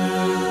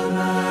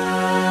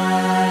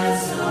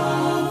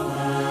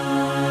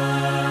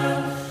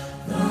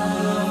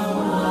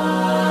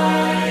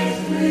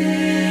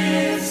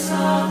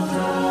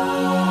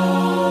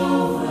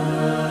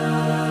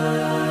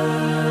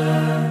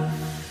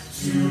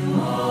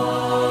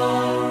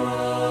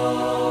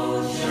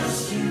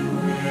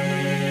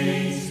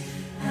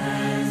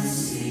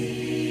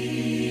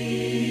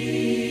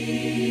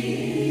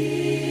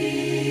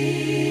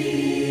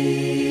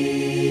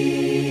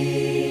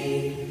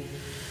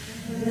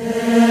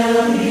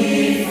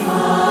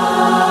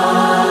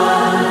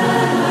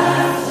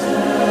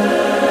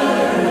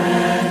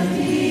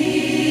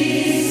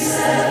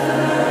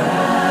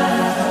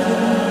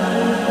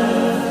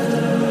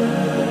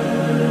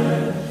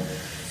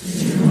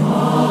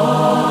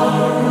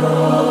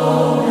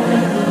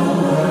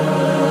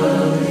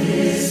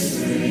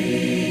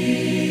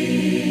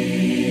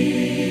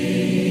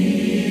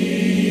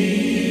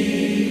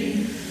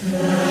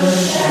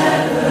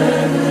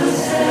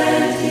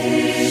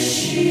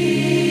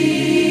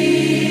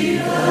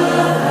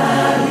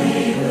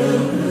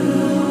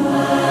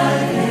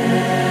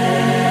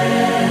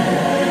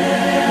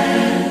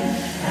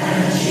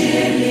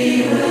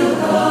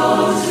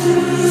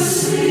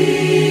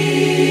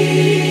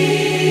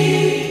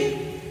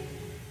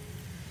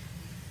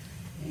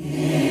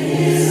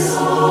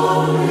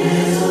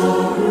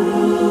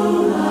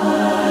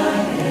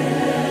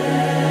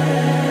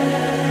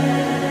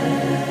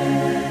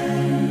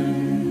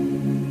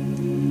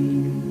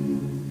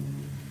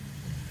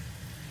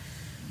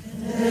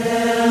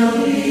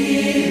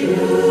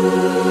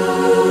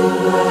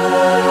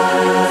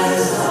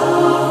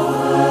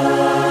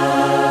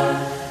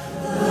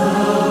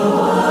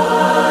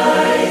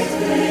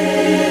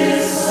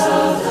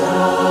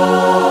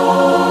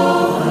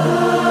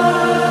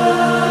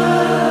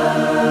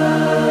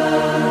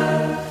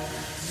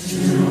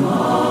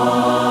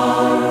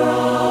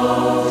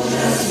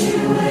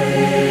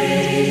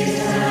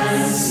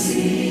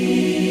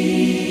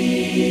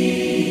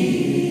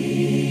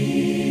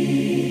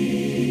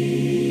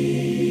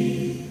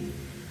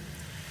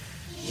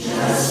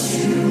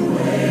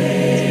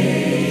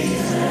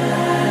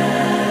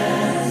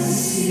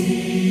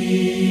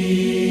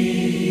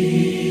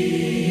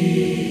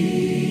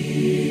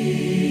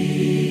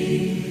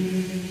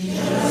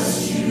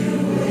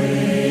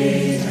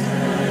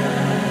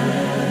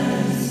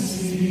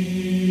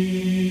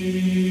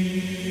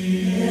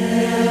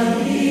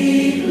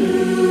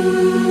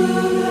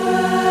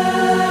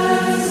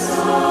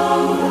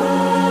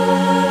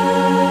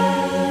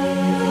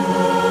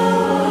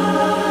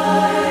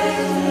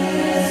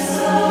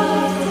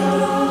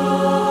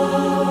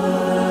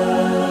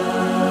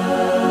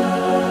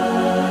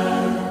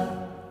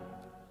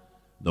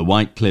The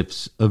White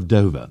Cliffs of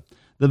Dover,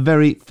 the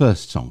very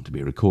first song to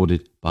be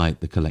recorded by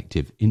the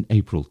collective in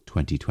April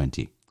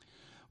 2020.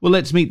 Well,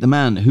 let's meet the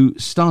man who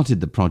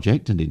started the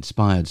project and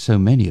inspired so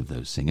many of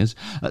those singers.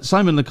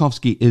 Simon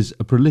Lakowski is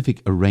a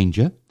prolific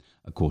arranger,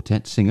 a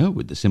quartet singer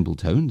with the Simple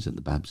Tones and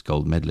the Babs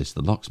Gold medalist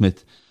The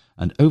Locksmith,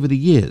 and over the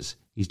years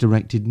He's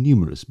directed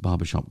numerous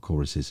barbershop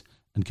choruses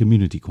and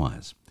community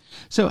choirs.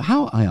 So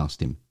how, I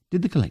asked him,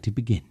 did the collective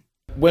begin?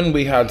 When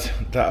we had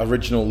that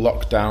original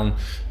lockdown,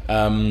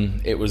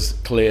 it was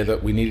clear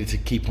that we needed to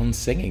keep on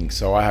singing.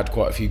 So I had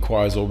quite a few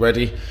choirs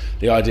already.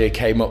 The idea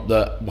came up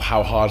that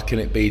how hard can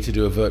it be to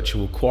do a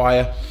virtual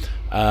choir?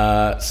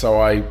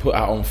 So I put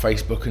out on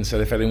Facebook and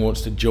said if anyone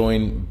wants to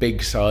join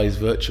big size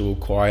virtual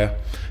choir,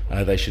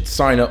 they should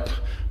sign up.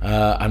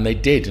 And they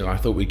did. And I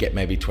thought we'd get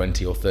maybe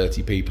 20 or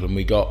 30 people, and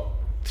we got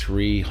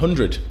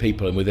 300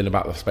 people and within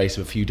about the space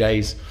of a few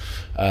days.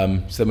 So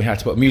then we had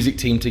to put a music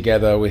team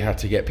together. We had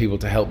to get people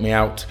to help me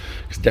out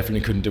because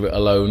definitely couldn't do it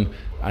alone.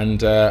 And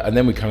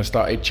then we kind of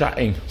started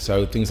chatting.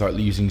 So things like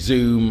using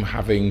Zoom,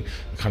 having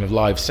kind of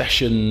live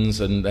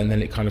sessions, and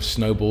then it kind of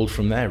snowballed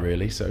from there,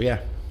 really. So yeah.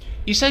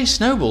 You say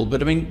snowball,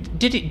 but I mean,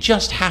 did it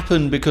just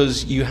happen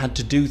because you had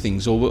to do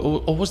things, or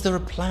was there a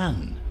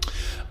plan?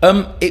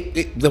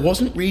 There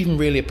wasn't even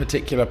really a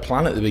particular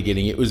plan at the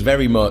beginning. It was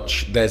very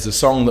much, there's a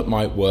song that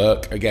might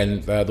work.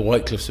 Again, the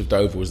White Cliffs of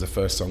Dover was the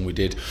first song we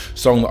did,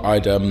 song that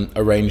I'd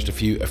arranged a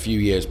few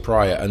years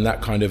prior, and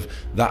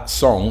that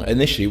song,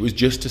 initially it was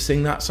just to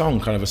sing that song,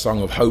 kind of a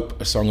song of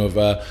hope, a song of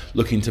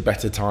looking to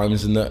better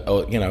times, and that,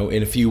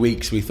 in a few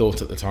weeks, we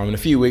thought at the time, in a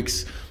few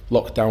weeks,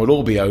 lockdown would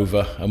all be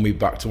over and we'd be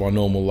back to our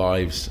normal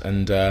lives.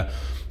 And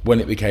when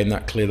it became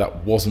that clear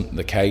that wasn't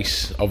the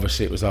case,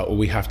 obviously it was like, well,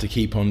 we have to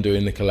keep on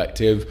doing the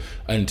collective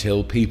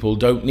until people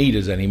don't need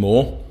us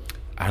anymore.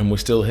 And we're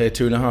still here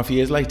 2.5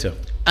 years later.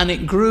 And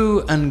it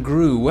grew and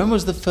grew. When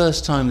was the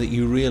first time that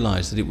you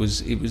realised that it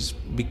was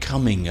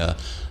becoming a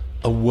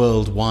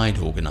worldwide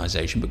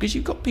organisation? Because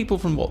you've got people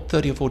from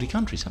 30 or 40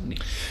 countries, haven't you?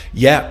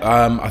 Yeah,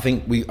 I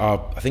think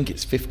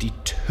it's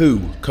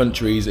 52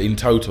 countries in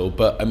total,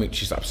 but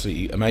which is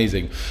absolutely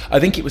amazing. I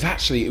think it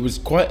was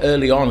quite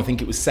early on. I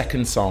think it was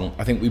second song.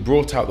 I think we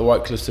brought out the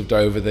White Cliffs of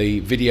Dover. The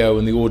video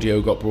and the audio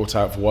got brought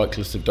out for White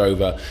Cliffs of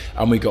Dover,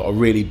 and we got a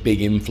really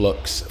big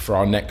influx for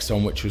our next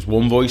song, which was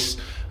One Voice.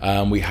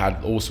 We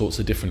had all sorts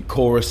of different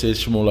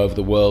choruses from all over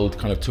the world,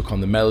 kind of took on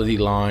the melody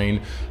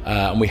line,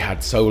 and we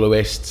had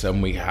soloists,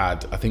 and we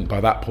had, I think by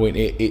that point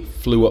it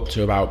flew up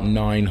to about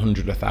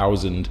 900,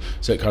 1,000,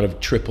 so it kind of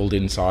tripled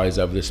in size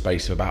over the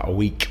space of about a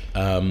week.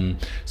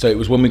 So it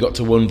was when we got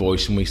to One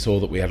Voice and we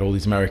saw that we had all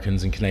these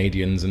Americans and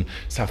Canadians and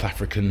South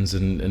Africans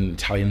and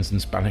Italians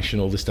and Spanish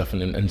and all this stuff,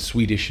 and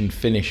Swedish and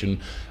Finnish, and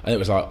it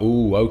was like,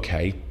 oh,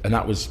 okay. And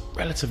that was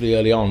relatively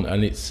early on,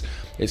 and it's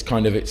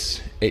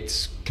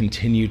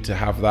continued to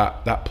have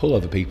that pull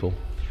over people.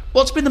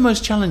 What's been the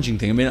most challenging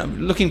thing? I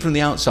mean, looking from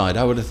the outside,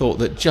 I would have thought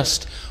that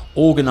just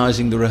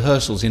organising the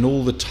rehearsals in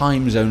all the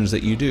time zones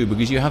that you do,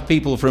 because you have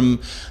people from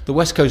the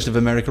west coast of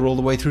America all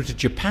the way through to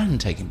Japan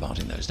taking part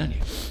in those, don't you?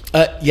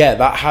 Yeah,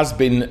 that has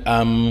been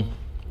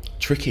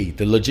tricky.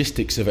 The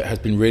logistics of it has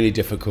been really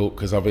difficult,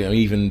 because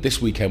even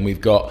this weekend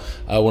we've got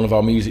one of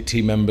our music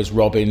team members,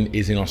 Robin,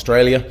 is in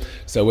Australia.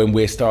 So when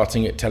we're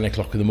starting at 10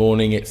 o'clock in the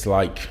morning, it's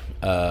like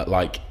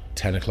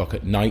 10 o'clock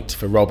at night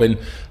for Robin,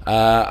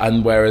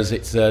 and whereas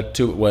it's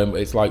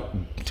like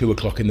 2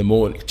 o'clock in the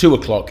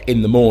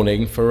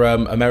morning for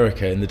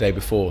America in the day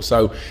before.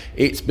 So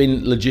it's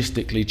been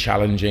logistically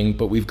challenging,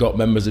 but we've got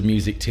members of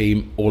music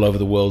team all over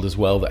the world as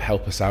well that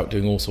help us out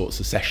doing all sorts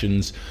of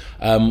sessions.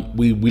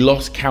 We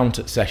lost count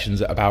at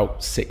sessions at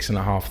about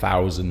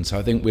 6,500, so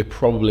I think we're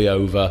probably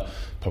over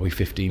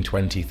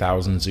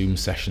 15,000-20,000 Zoom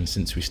sessions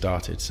since we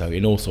started, so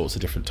in all sorts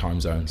of different time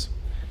zones.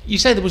 You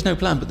say there was no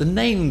plan, but the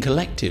name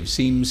Collective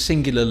seems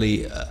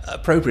singularly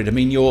appropriate. I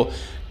mean, your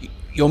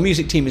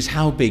music team is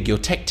how big? Your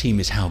tech team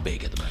is how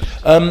big at the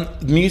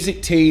moment?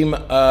 Music team,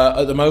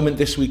 at the moment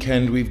this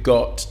weekend, we've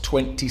got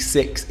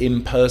 26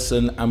 in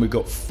person and we've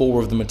got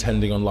 4 of them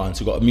attending online.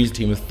 So we've got a music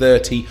team of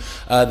 30.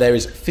 There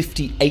is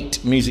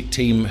 58 music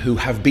team who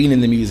have been in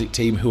the music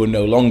team who are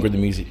no longer in the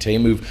music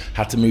team, who've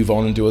had to move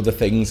on and do other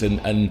things.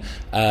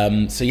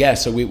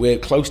 So we're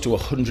close to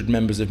 100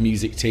 members of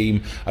music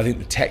team. I think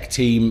the tech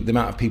team, the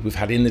amount of people we've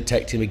had in the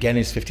tech team, again,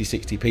 is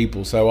 50-60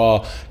 people. So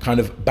our kind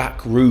of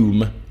back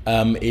room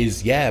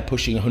is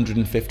pushing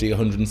 150,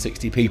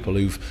 160 people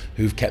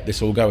who've kept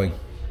this all going.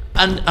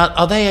 And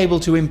are they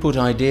able to input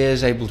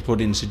ideas, able to put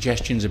in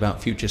suggestions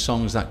about future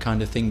songs, that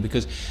kind of thing?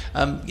 Because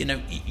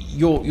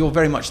you're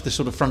very much the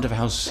sort of front of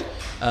house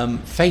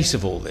face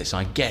of all this,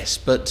 I guess.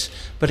 But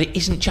it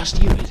isn't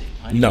just you, is it?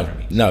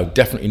 No,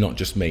 definitely not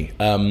just me.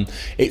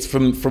 It's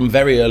from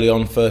very early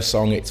on. First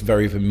song, it's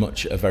very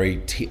much a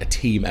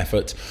team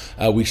effort.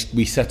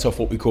 We set off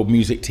what we called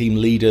music team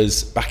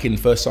leaders back in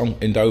first song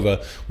in Dover.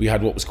 We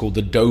had what was called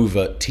the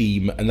Dover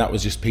team, and that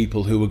was just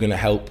people who were going to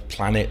help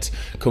plan it,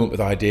 come up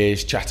with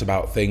ideas, chat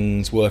about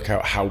things, work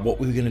out what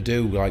we were going to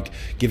do, like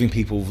giving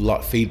people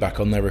feedback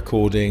on their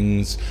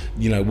recordings,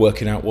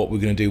 working out what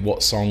we're going to do,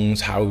 what songs,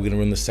 how we're going to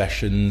run the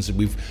sessions.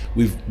 We've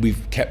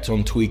kept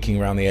on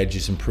tweaking around the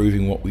edges,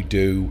 improving what we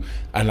do,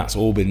 and that's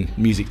all been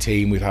music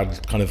team. We've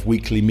had kind of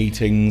weekly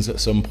meetings at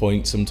some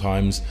point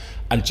sometimes,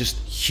 and just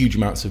huge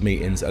amounts of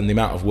meetings, and the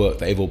amount of work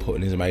they've all put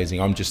in is amazing.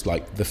 I'm just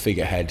like the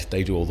figurehead.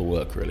 They do all the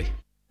work, really.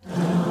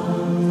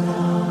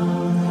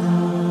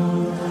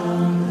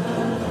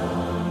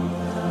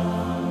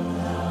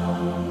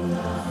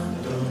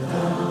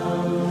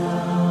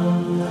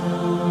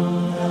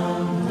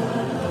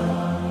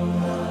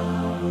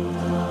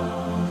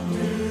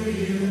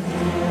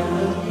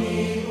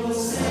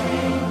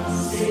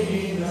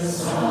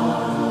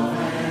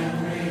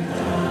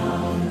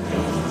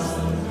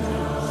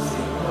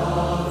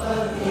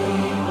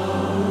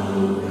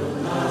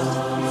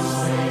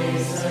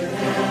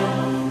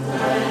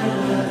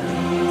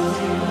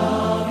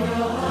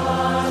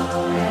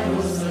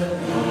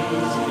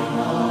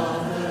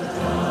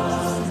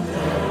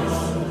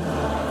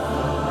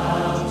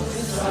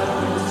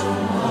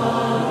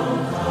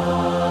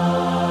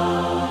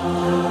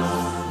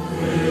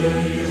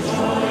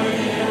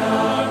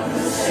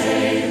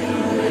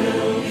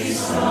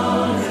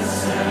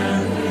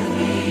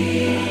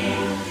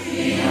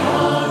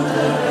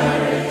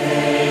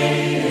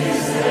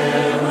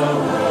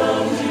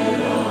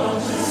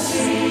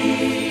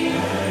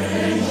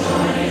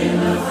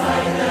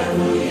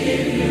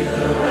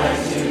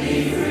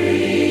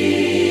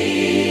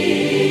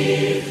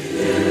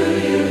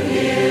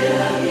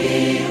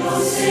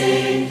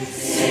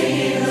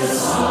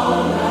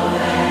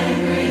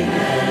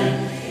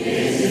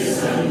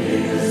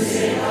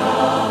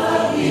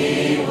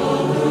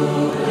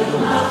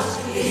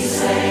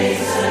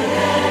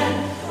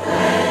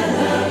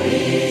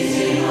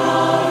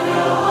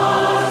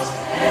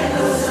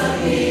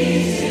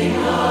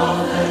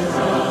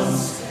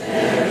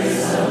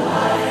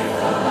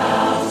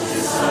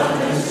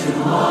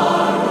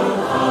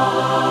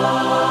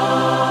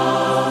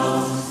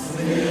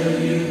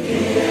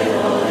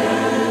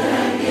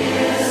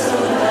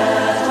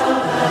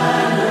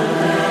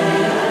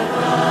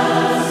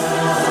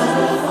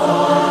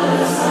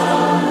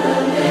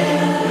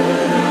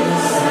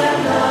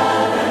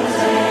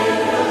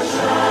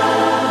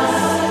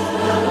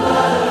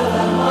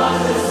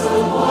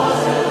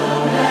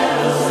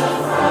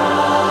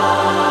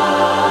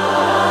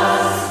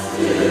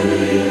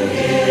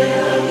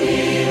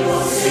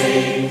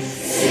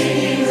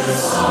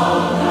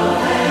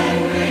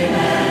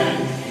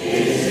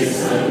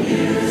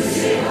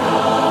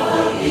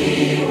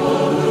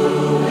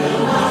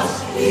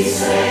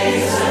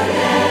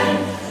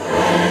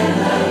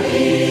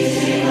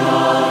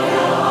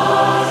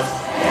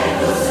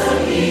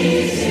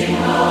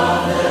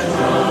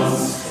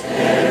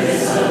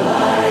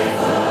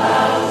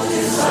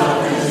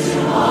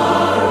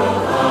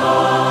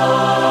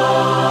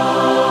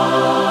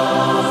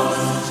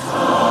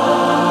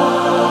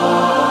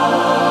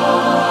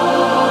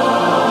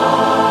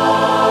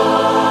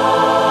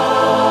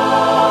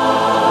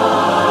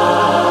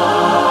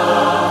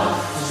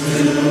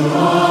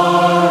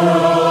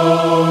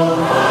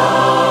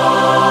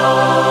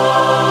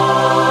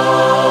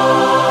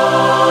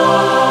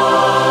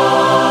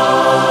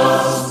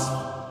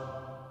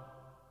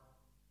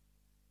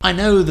 I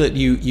know that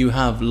you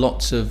have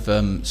lots of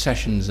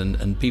sessions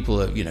and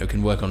people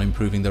can work on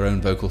improving their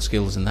own vocal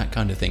skills and that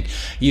kind of thing.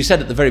 You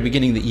said at the very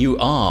beginning that you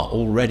are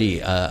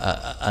already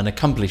an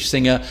accomplished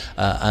singer,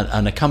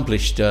 an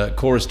accomplished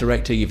chorus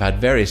director. You've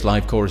had various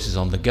live choruses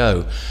on the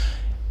go.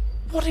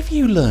 What have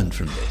you learned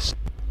from this?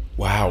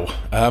 Wow,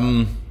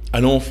 an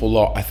awful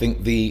lot. I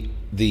think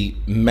the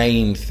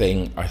main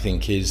thing I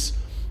think is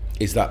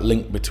that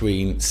link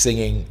between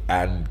singing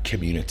and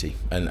community,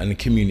 and the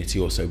community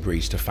also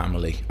breeds to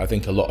family. I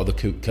think a lot of the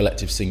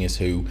collective singers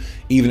who,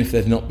 even if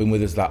they've not been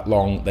with us that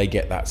long, they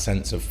get that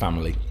sense of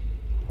family.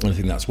 And I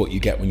think that's what you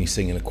get when you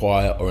sing in a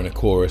choir or in a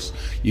chorus.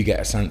 You get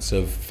a sense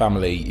of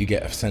family, you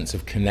get a sense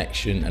of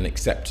connection and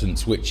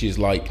acceptance, which is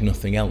like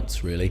nothing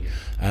else, really.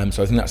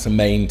 So I think that's the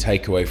main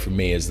takeaway from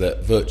me, is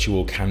that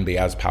virtual can be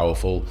as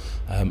powerful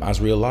as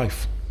real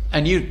life.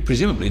 And you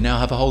presumably now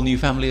have a whole new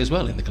family as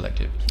well in the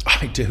collective.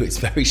 I do. It's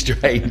very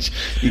strange.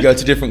 You go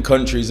to different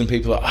countries and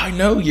people are, I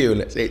know you,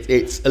 and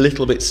it's a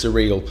little bit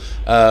surreal.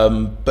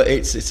 But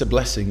it's a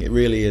blessing. It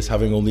really is,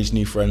 having all these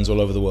new friends all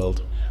over the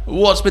world.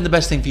 What's been the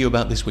best thing for you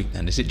about this week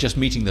then? Is it just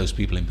meeting those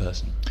people in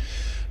person?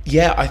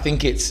 Yeah, I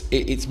think it's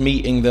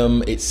meeting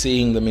them, it's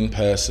seeing them in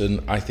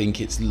person. I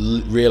think it's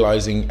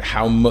realising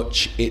how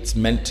much it's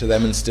meant to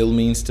them and still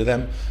means to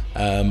them.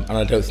 And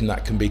I don't think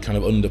that can be kind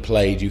of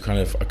underplayed.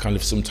 I kind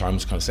of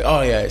sometimes kind of say,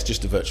 oh yeah, it's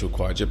just a virtual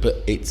choir,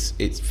 but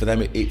it's for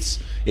them. It's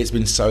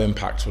been so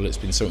impactful. It's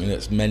been something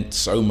that's meant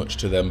so much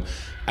to them,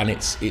 and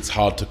it's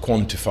hard to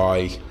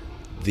quantify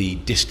the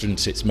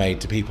distance it's made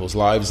to people's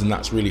lives, and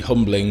that's really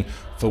humbling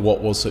for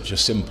what was such a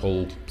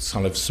simple,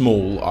 kind of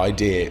small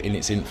idea in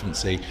its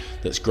infancy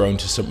that's grown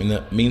to something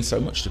that means so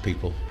much to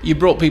people. You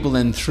brought people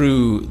then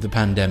through the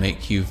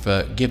pandemic. You've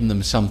given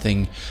them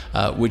something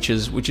which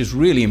has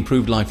really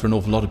improved life for an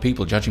awful lot of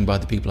people, judging by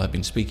the people I've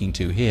been speaking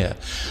to here.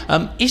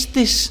 Is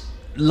this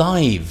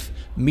live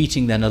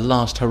meeting then a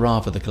last hurrah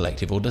for the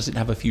collective, or does it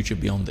have a future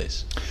beyond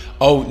this?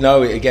 Oh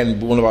no, again,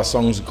 one of our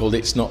songs is called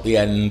It's Not the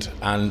End,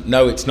 and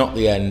no, it's not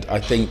the end. I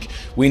think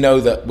we know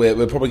that we're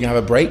probably going to have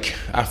a break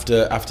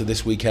after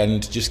this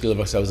weekend, just to give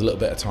ourselves a little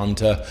bit of time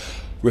to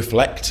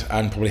reflect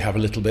and probably have a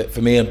little bit, for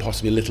me, and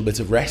possibly a little bit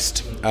of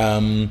rest.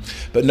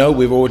 But no,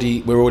 we're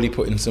already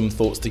putting some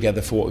thoughts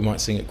together for what we might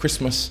sing at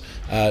Christmas.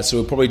 So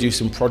we'll probably do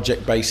some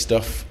project-based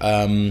stuff.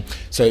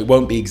 So it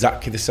won't be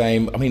exactly the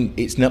same. I mean,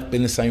 it's not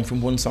been the same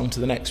from one song to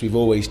the next. We've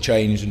always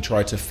changed and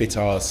tried to fit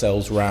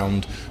ourselves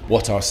around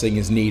what our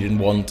singers need and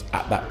want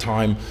at that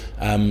time.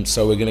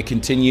 So we're going to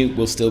continue.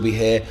 We'll still be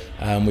here.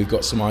 We've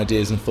got some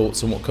ideas and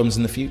thoughts on what comes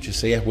in the future.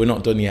 So yeah, we're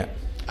not done yet.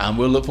 And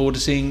we'll look forward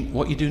to seeing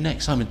what you do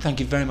next. Simon, thank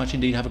you very much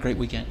indeed. Have a great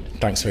weekend.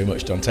 Thanks very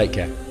much, Don. Take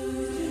care.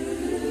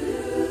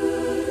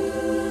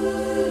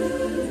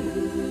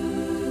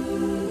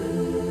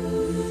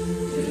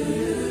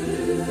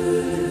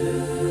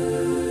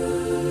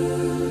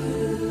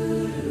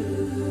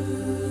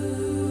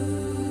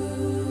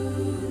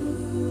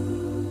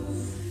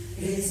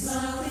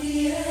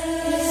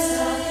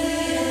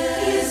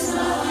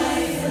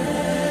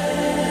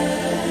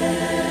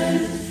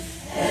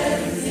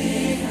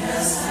 Everything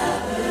has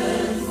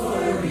happened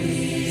for a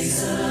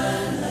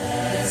reason.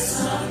 Let's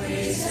not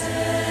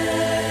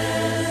pretend.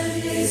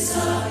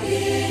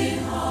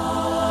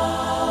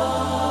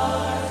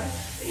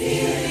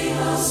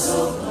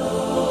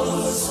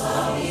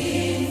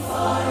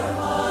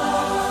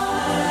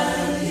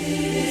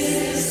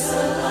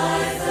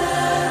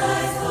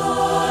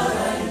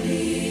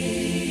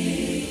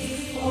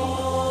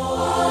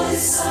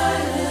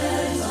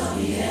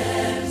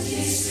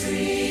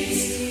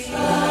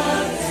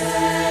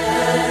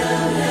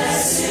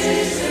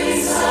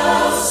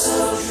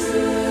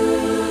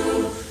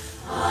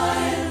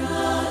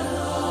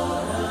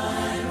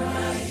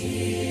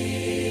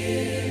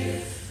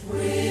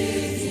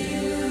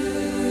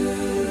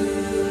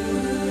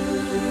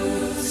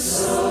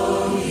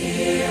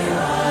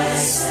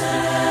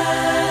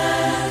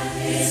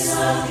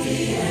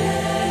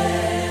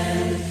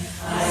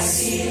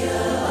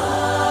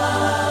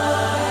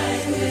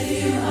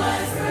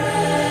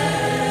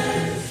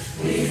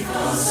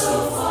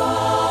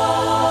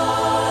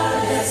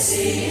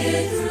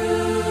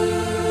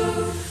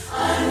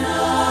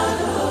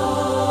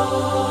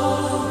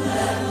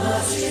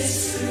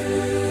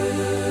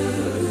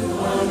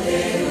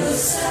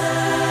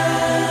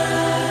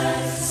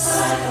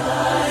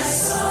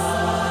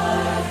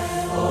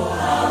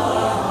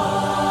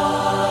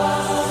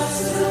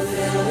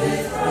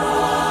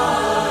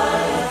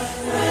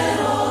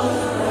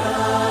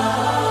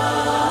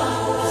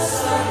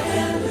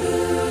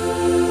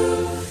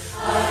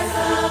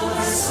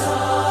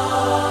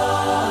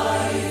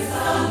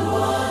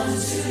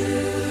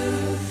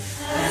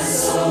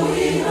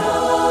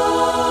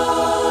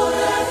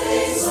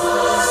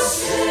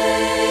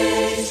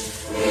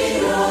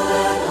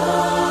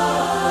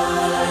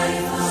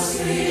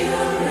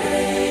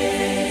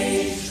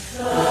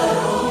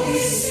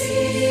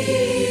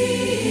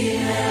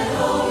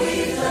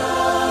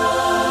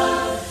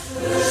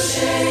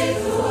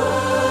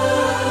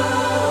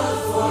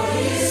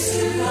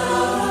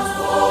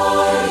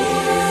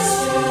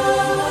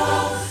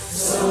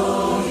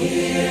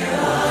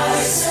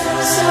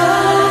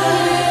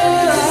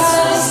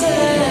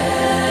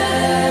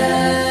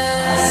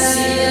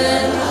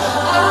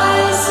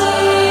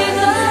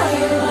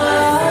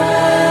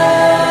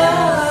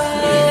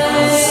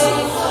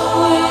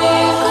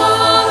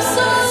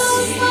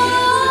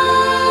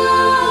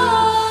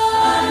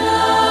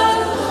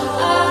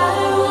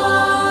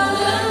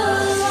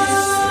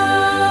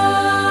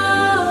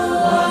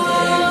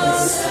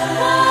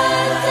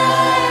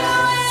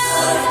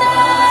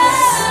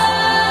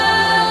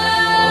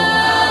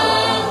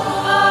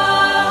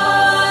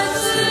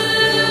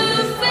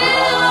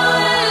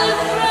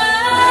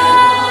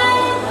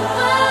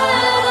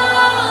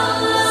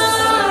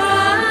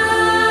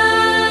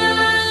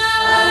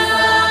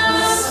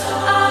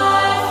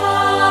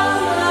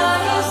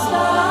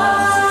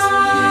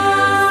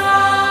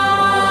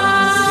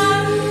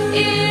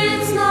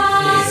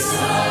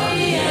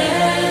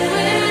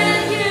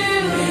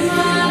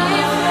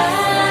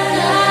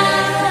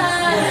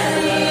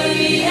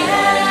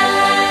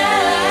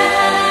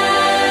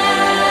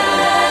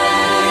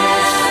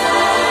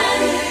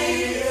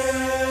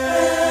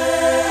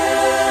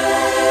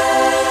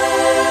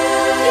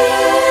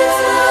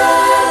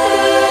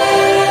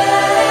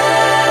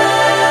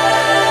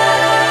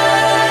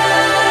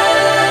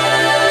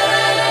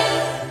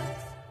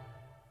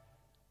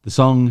 The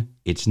song,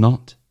 It's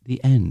Not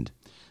the End.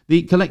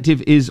 The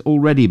collective is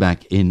already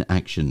back in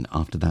action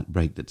after that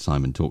break that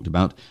Simon talked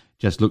about.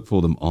 Just look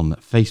for them on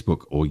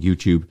Facebook or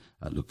YouTube.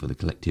 Look for the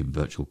Collective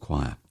Virtual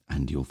Choir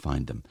and you'll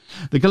find them.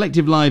 The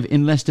Collective Live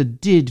in Leicester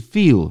did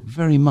feel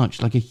very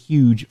much like a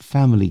huge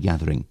family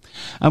gathering.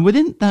 And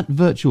within that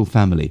virtual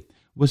family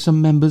were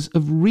some members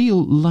of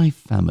real life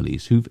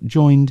families who've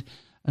joined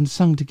and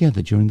sung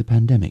together during the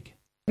pandemic.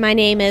 My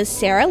name is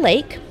Sarah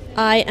Lake.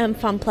 I am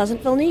from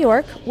Pleasantville, New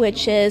York,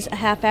 which is a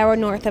half hour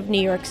north of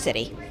New York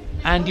City.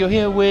 And you're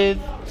here with?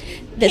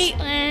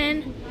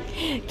 Caitlin.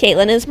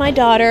 Caitlin is my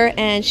daughter,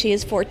 and she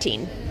is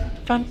 14.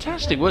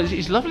 Fantastic. Well,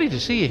 it's lovely to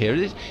see you here.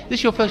 Is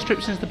this your first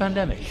trip since the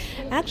pandemic?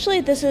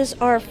 Actually, this is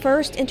our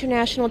first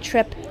international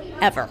trip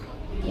ever.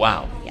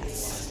 Wow.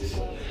 Yes.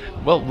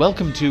 Well,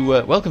 welcome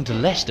to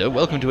Leicester.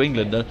 Welcome to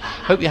England.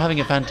 Hope you're having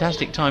a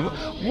fantastic time.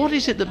 What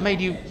is it that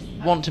made you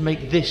want to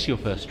make this your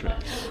first trip?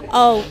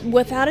 Oh,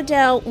 without a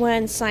doubt,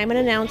 when Simon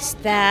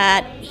announced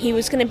that he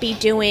was going to be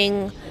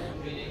doing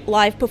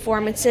live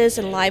performances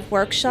and live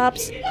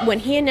workshops, when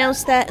he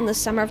announced that in the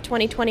summer of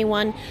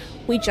 2021,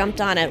 we jumped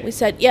on it. We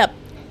said, yep,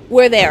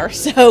 we're there.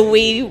 So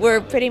we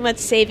were pretty much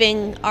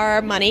saving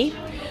our money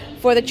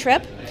for the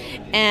trip.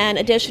 And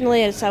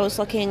additionally, as I was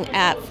looking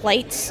at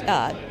flights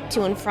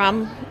to and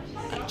from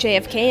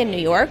JFK in New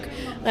York,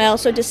 I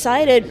also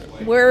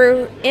decided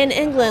we're in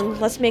England,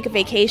 let's make a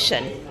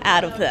vacation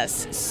out of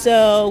this.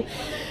 So,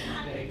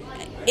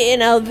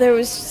 there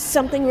was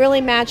something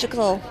really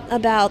magical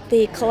about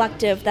the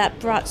collective that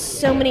brought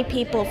so many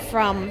people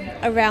from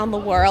around the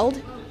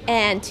world,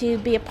 and to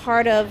be a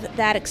part of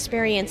that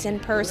experience in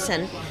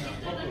person,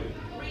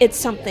 it's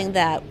something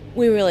that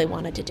we really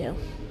wanted to do.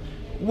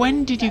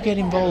 When did you get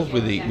involved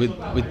with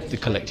the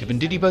collective, and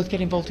did you both get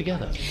involved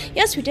together?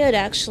 Yes, we did,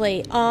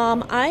 actually.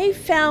 I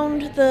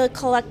found the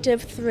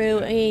collective through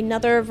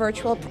another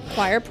virtual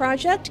choir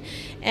project,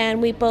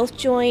 and we both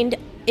joined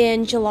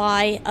in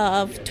July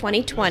of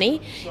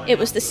 2020. It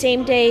was the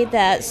same day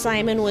that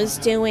Simon was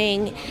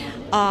doing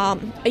a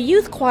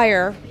youth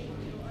choir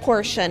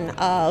portion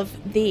of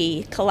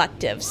the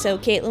collective. So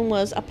Caitlin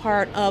was a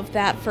part of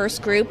that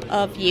first group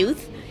of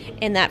youth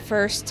in that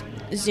first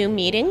Zoom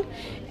meeting,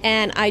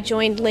 and I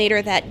joined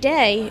later that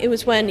day. It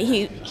was when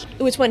he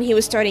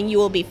was starting You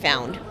Will Be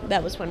Found.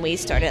 That was when we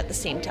started at the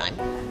same time.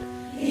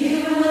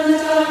 Even when the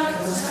dark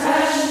goes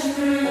crashing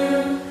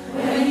through,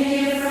 when you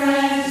need a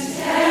friend to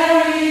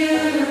carry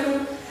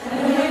you,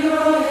 and when you're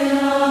broken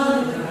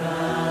on the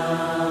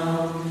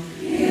ground,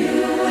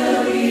 you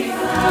will be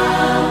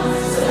found.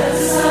 So let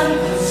the sun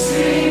come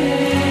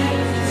streaming,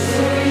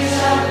 so reach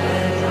up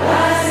and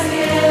rise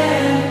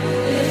again.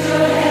 Lift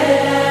your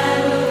head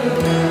and look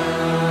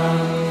around,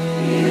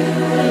 you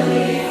will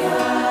be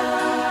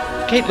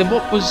found. Caitlin,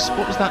 what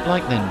was that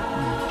like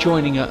then,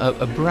 joining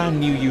a brand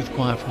new youth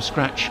choir from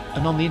scratch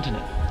and on the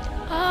internet?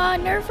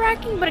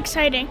 Nerve-wracking but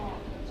exciting.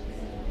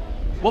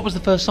 What was the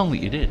first song that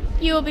you did?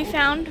 You Will Be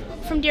Found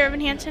from Dear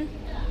Evan Hansen.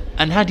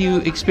 And had you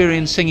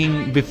experienced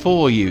singing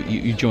before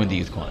you joined the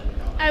youth choir?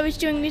 I was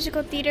doing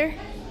musical theatre.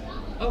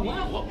 Oh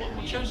wow,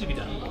 what shows have you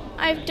done?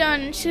 I've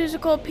done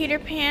Seussical, Peter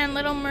Pan,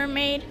 Little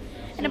Mermaid,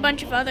 and a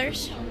bunch of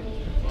others.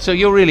 So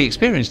you're really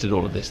experienced at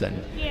all of this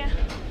then? Yeah.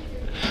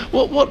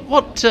 What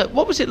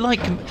was it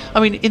like? I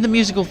mean, in the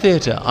musical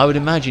theatre, I would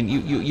imagine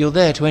you're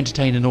there to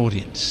entertain an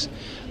audience.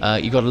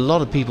 You've got a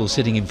lot of people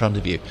sitting in front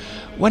of you.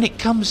 When it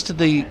comes to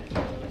the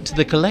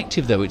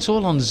collective, though, it's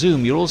all on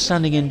Zoom. You're all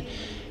standing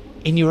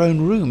in your own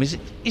room. Is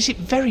it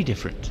very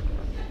different?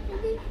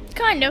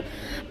 Kind of,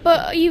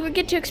 but you would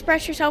get to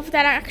express yourself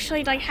without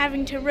actually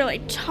having to really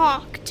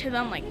talk to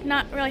them,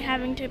 not really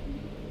having to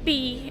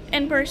be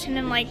in person,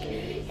 and I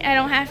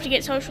don't have to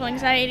get social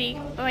anxiety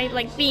by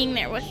being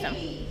there with them.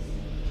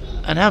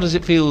 And how does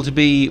it feel to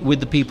be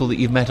with the people that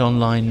you've met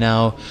online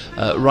now,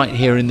 right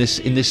here in this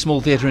small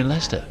theatre in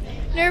Leicester?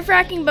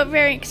 Nerve-wracking, but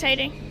very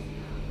exciting.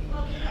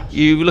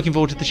 You looking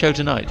forward to the show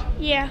tonight?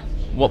 Yeah.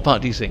 What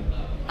part do you sing?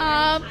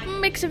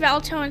 Mix of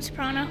alto and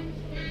soprano.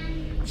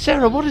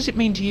 Sarah, what does it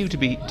mean to you to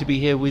be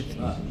here with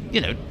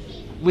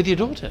your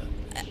daughter?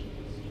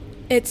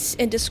 It's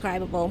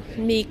indescribable,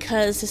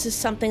 because this is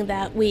something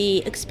that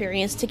we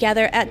experienced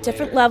together at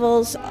different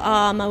levels.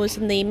 I was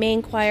in the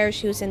main choir,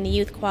 she was in the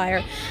youth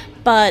choir,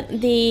 but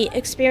the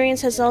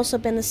experience has also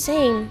been the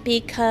same,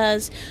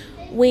 because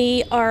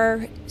we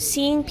are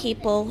seeing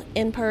people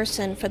in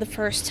person for the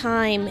first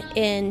time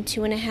in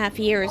 2.5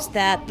 years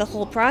that the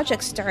whole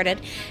project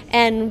started.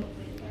 And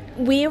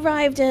we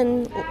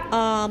flew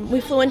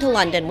into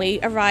London. We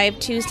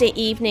arrived Tuesday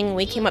evening.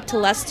 We came up to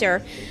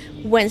Leicester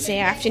Wednesday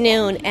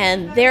afternoon,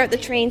 and there at the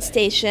train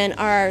station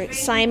are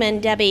Simon,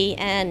 Debbie,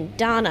 and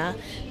Donna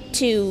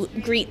to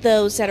greet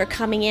those that are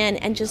coming in,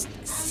 and just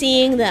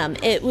seeing them.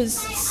 It was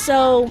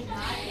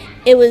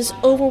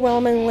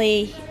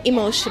overwhelmingly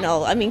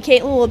emotional. I mean,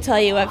 Caitlin will tell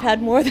you I've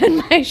had more than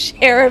my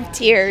share of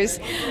tears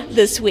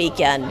this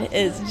weekend.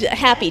 It's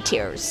happy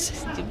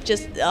tears.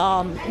 Just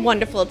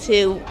wonderful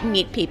to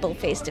meet people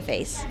face to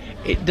face.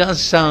 It does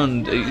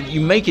sound,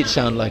 you make it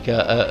sound like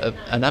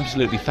an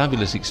absolutely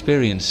fabulous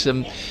experience.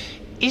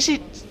 Is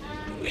it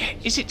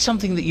is it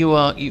something that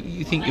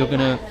you think you're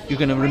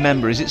gonna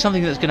remember? Is it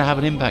something that's going to have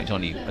an impact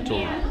on you at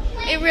all?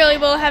 It really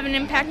will have an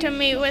impact on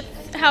me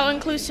with how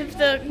inclusive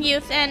the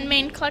youth and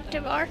Maine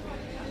Collective are.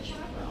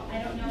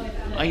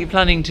 Are you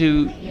planning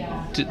to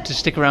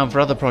stick around for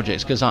other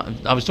projects? Because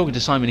I was talking to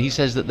Simon, he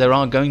says that there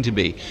are going to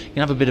be. You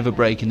can have a bit of a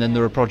break and then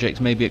there are projects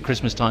maybe at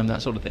Christmas time,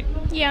 that sort of thing.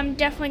 Yeah, I'm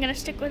definitely going to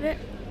stick with it.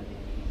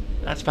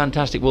 That's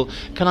fantastic. Well,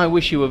 can I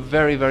wish you a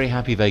very, very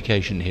happy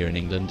vacation here in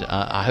England?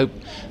 I hope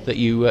that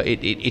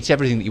it's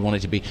everything that you want it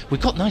to be. We've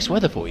got nice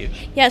weather for you.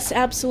 Yes,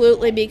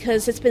 absolutely,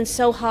 because it's been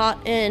so hot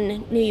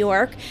in New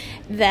York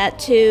that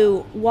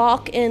to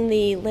walk in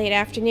the late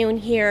afternoon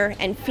here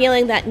and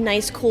feeling that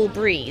nice cool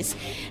breeze,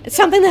 it's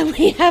something that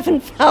we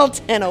haven't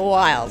felt in a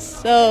while.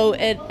 So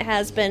it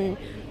has been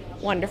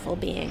wonderful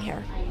being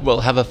here.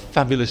 Well, have a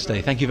fabulous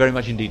day. Thank you very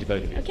much indeed to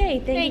both of you. Okay,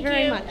 thank you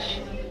very much.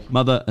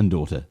 Mother and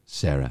daughter,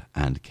 Sarah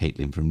and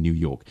Caitlin from New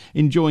York,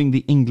 enjoying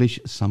the English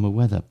summer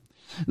weather.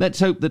 Let's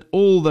hope that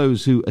all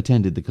those who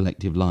attended the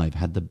Collective Live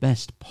had the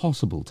best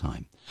possible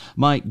time.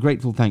 My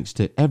grateful thanks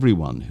to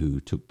everyone who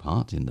took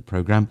part in the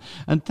programme,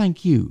 and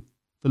thank you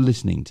for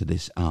listening to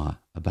this hour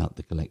about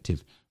the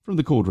Collective from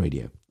the Chord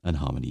Radio and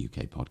Harmony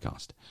UK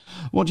podcast.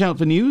 Watch out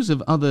for news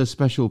of other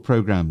special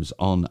programmes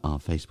on our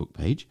Facebook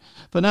page.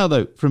 For now,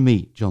 though, from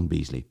me, John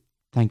Beasley,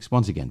 thanks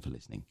once again for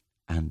listening,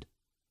 and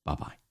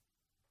bye-bye.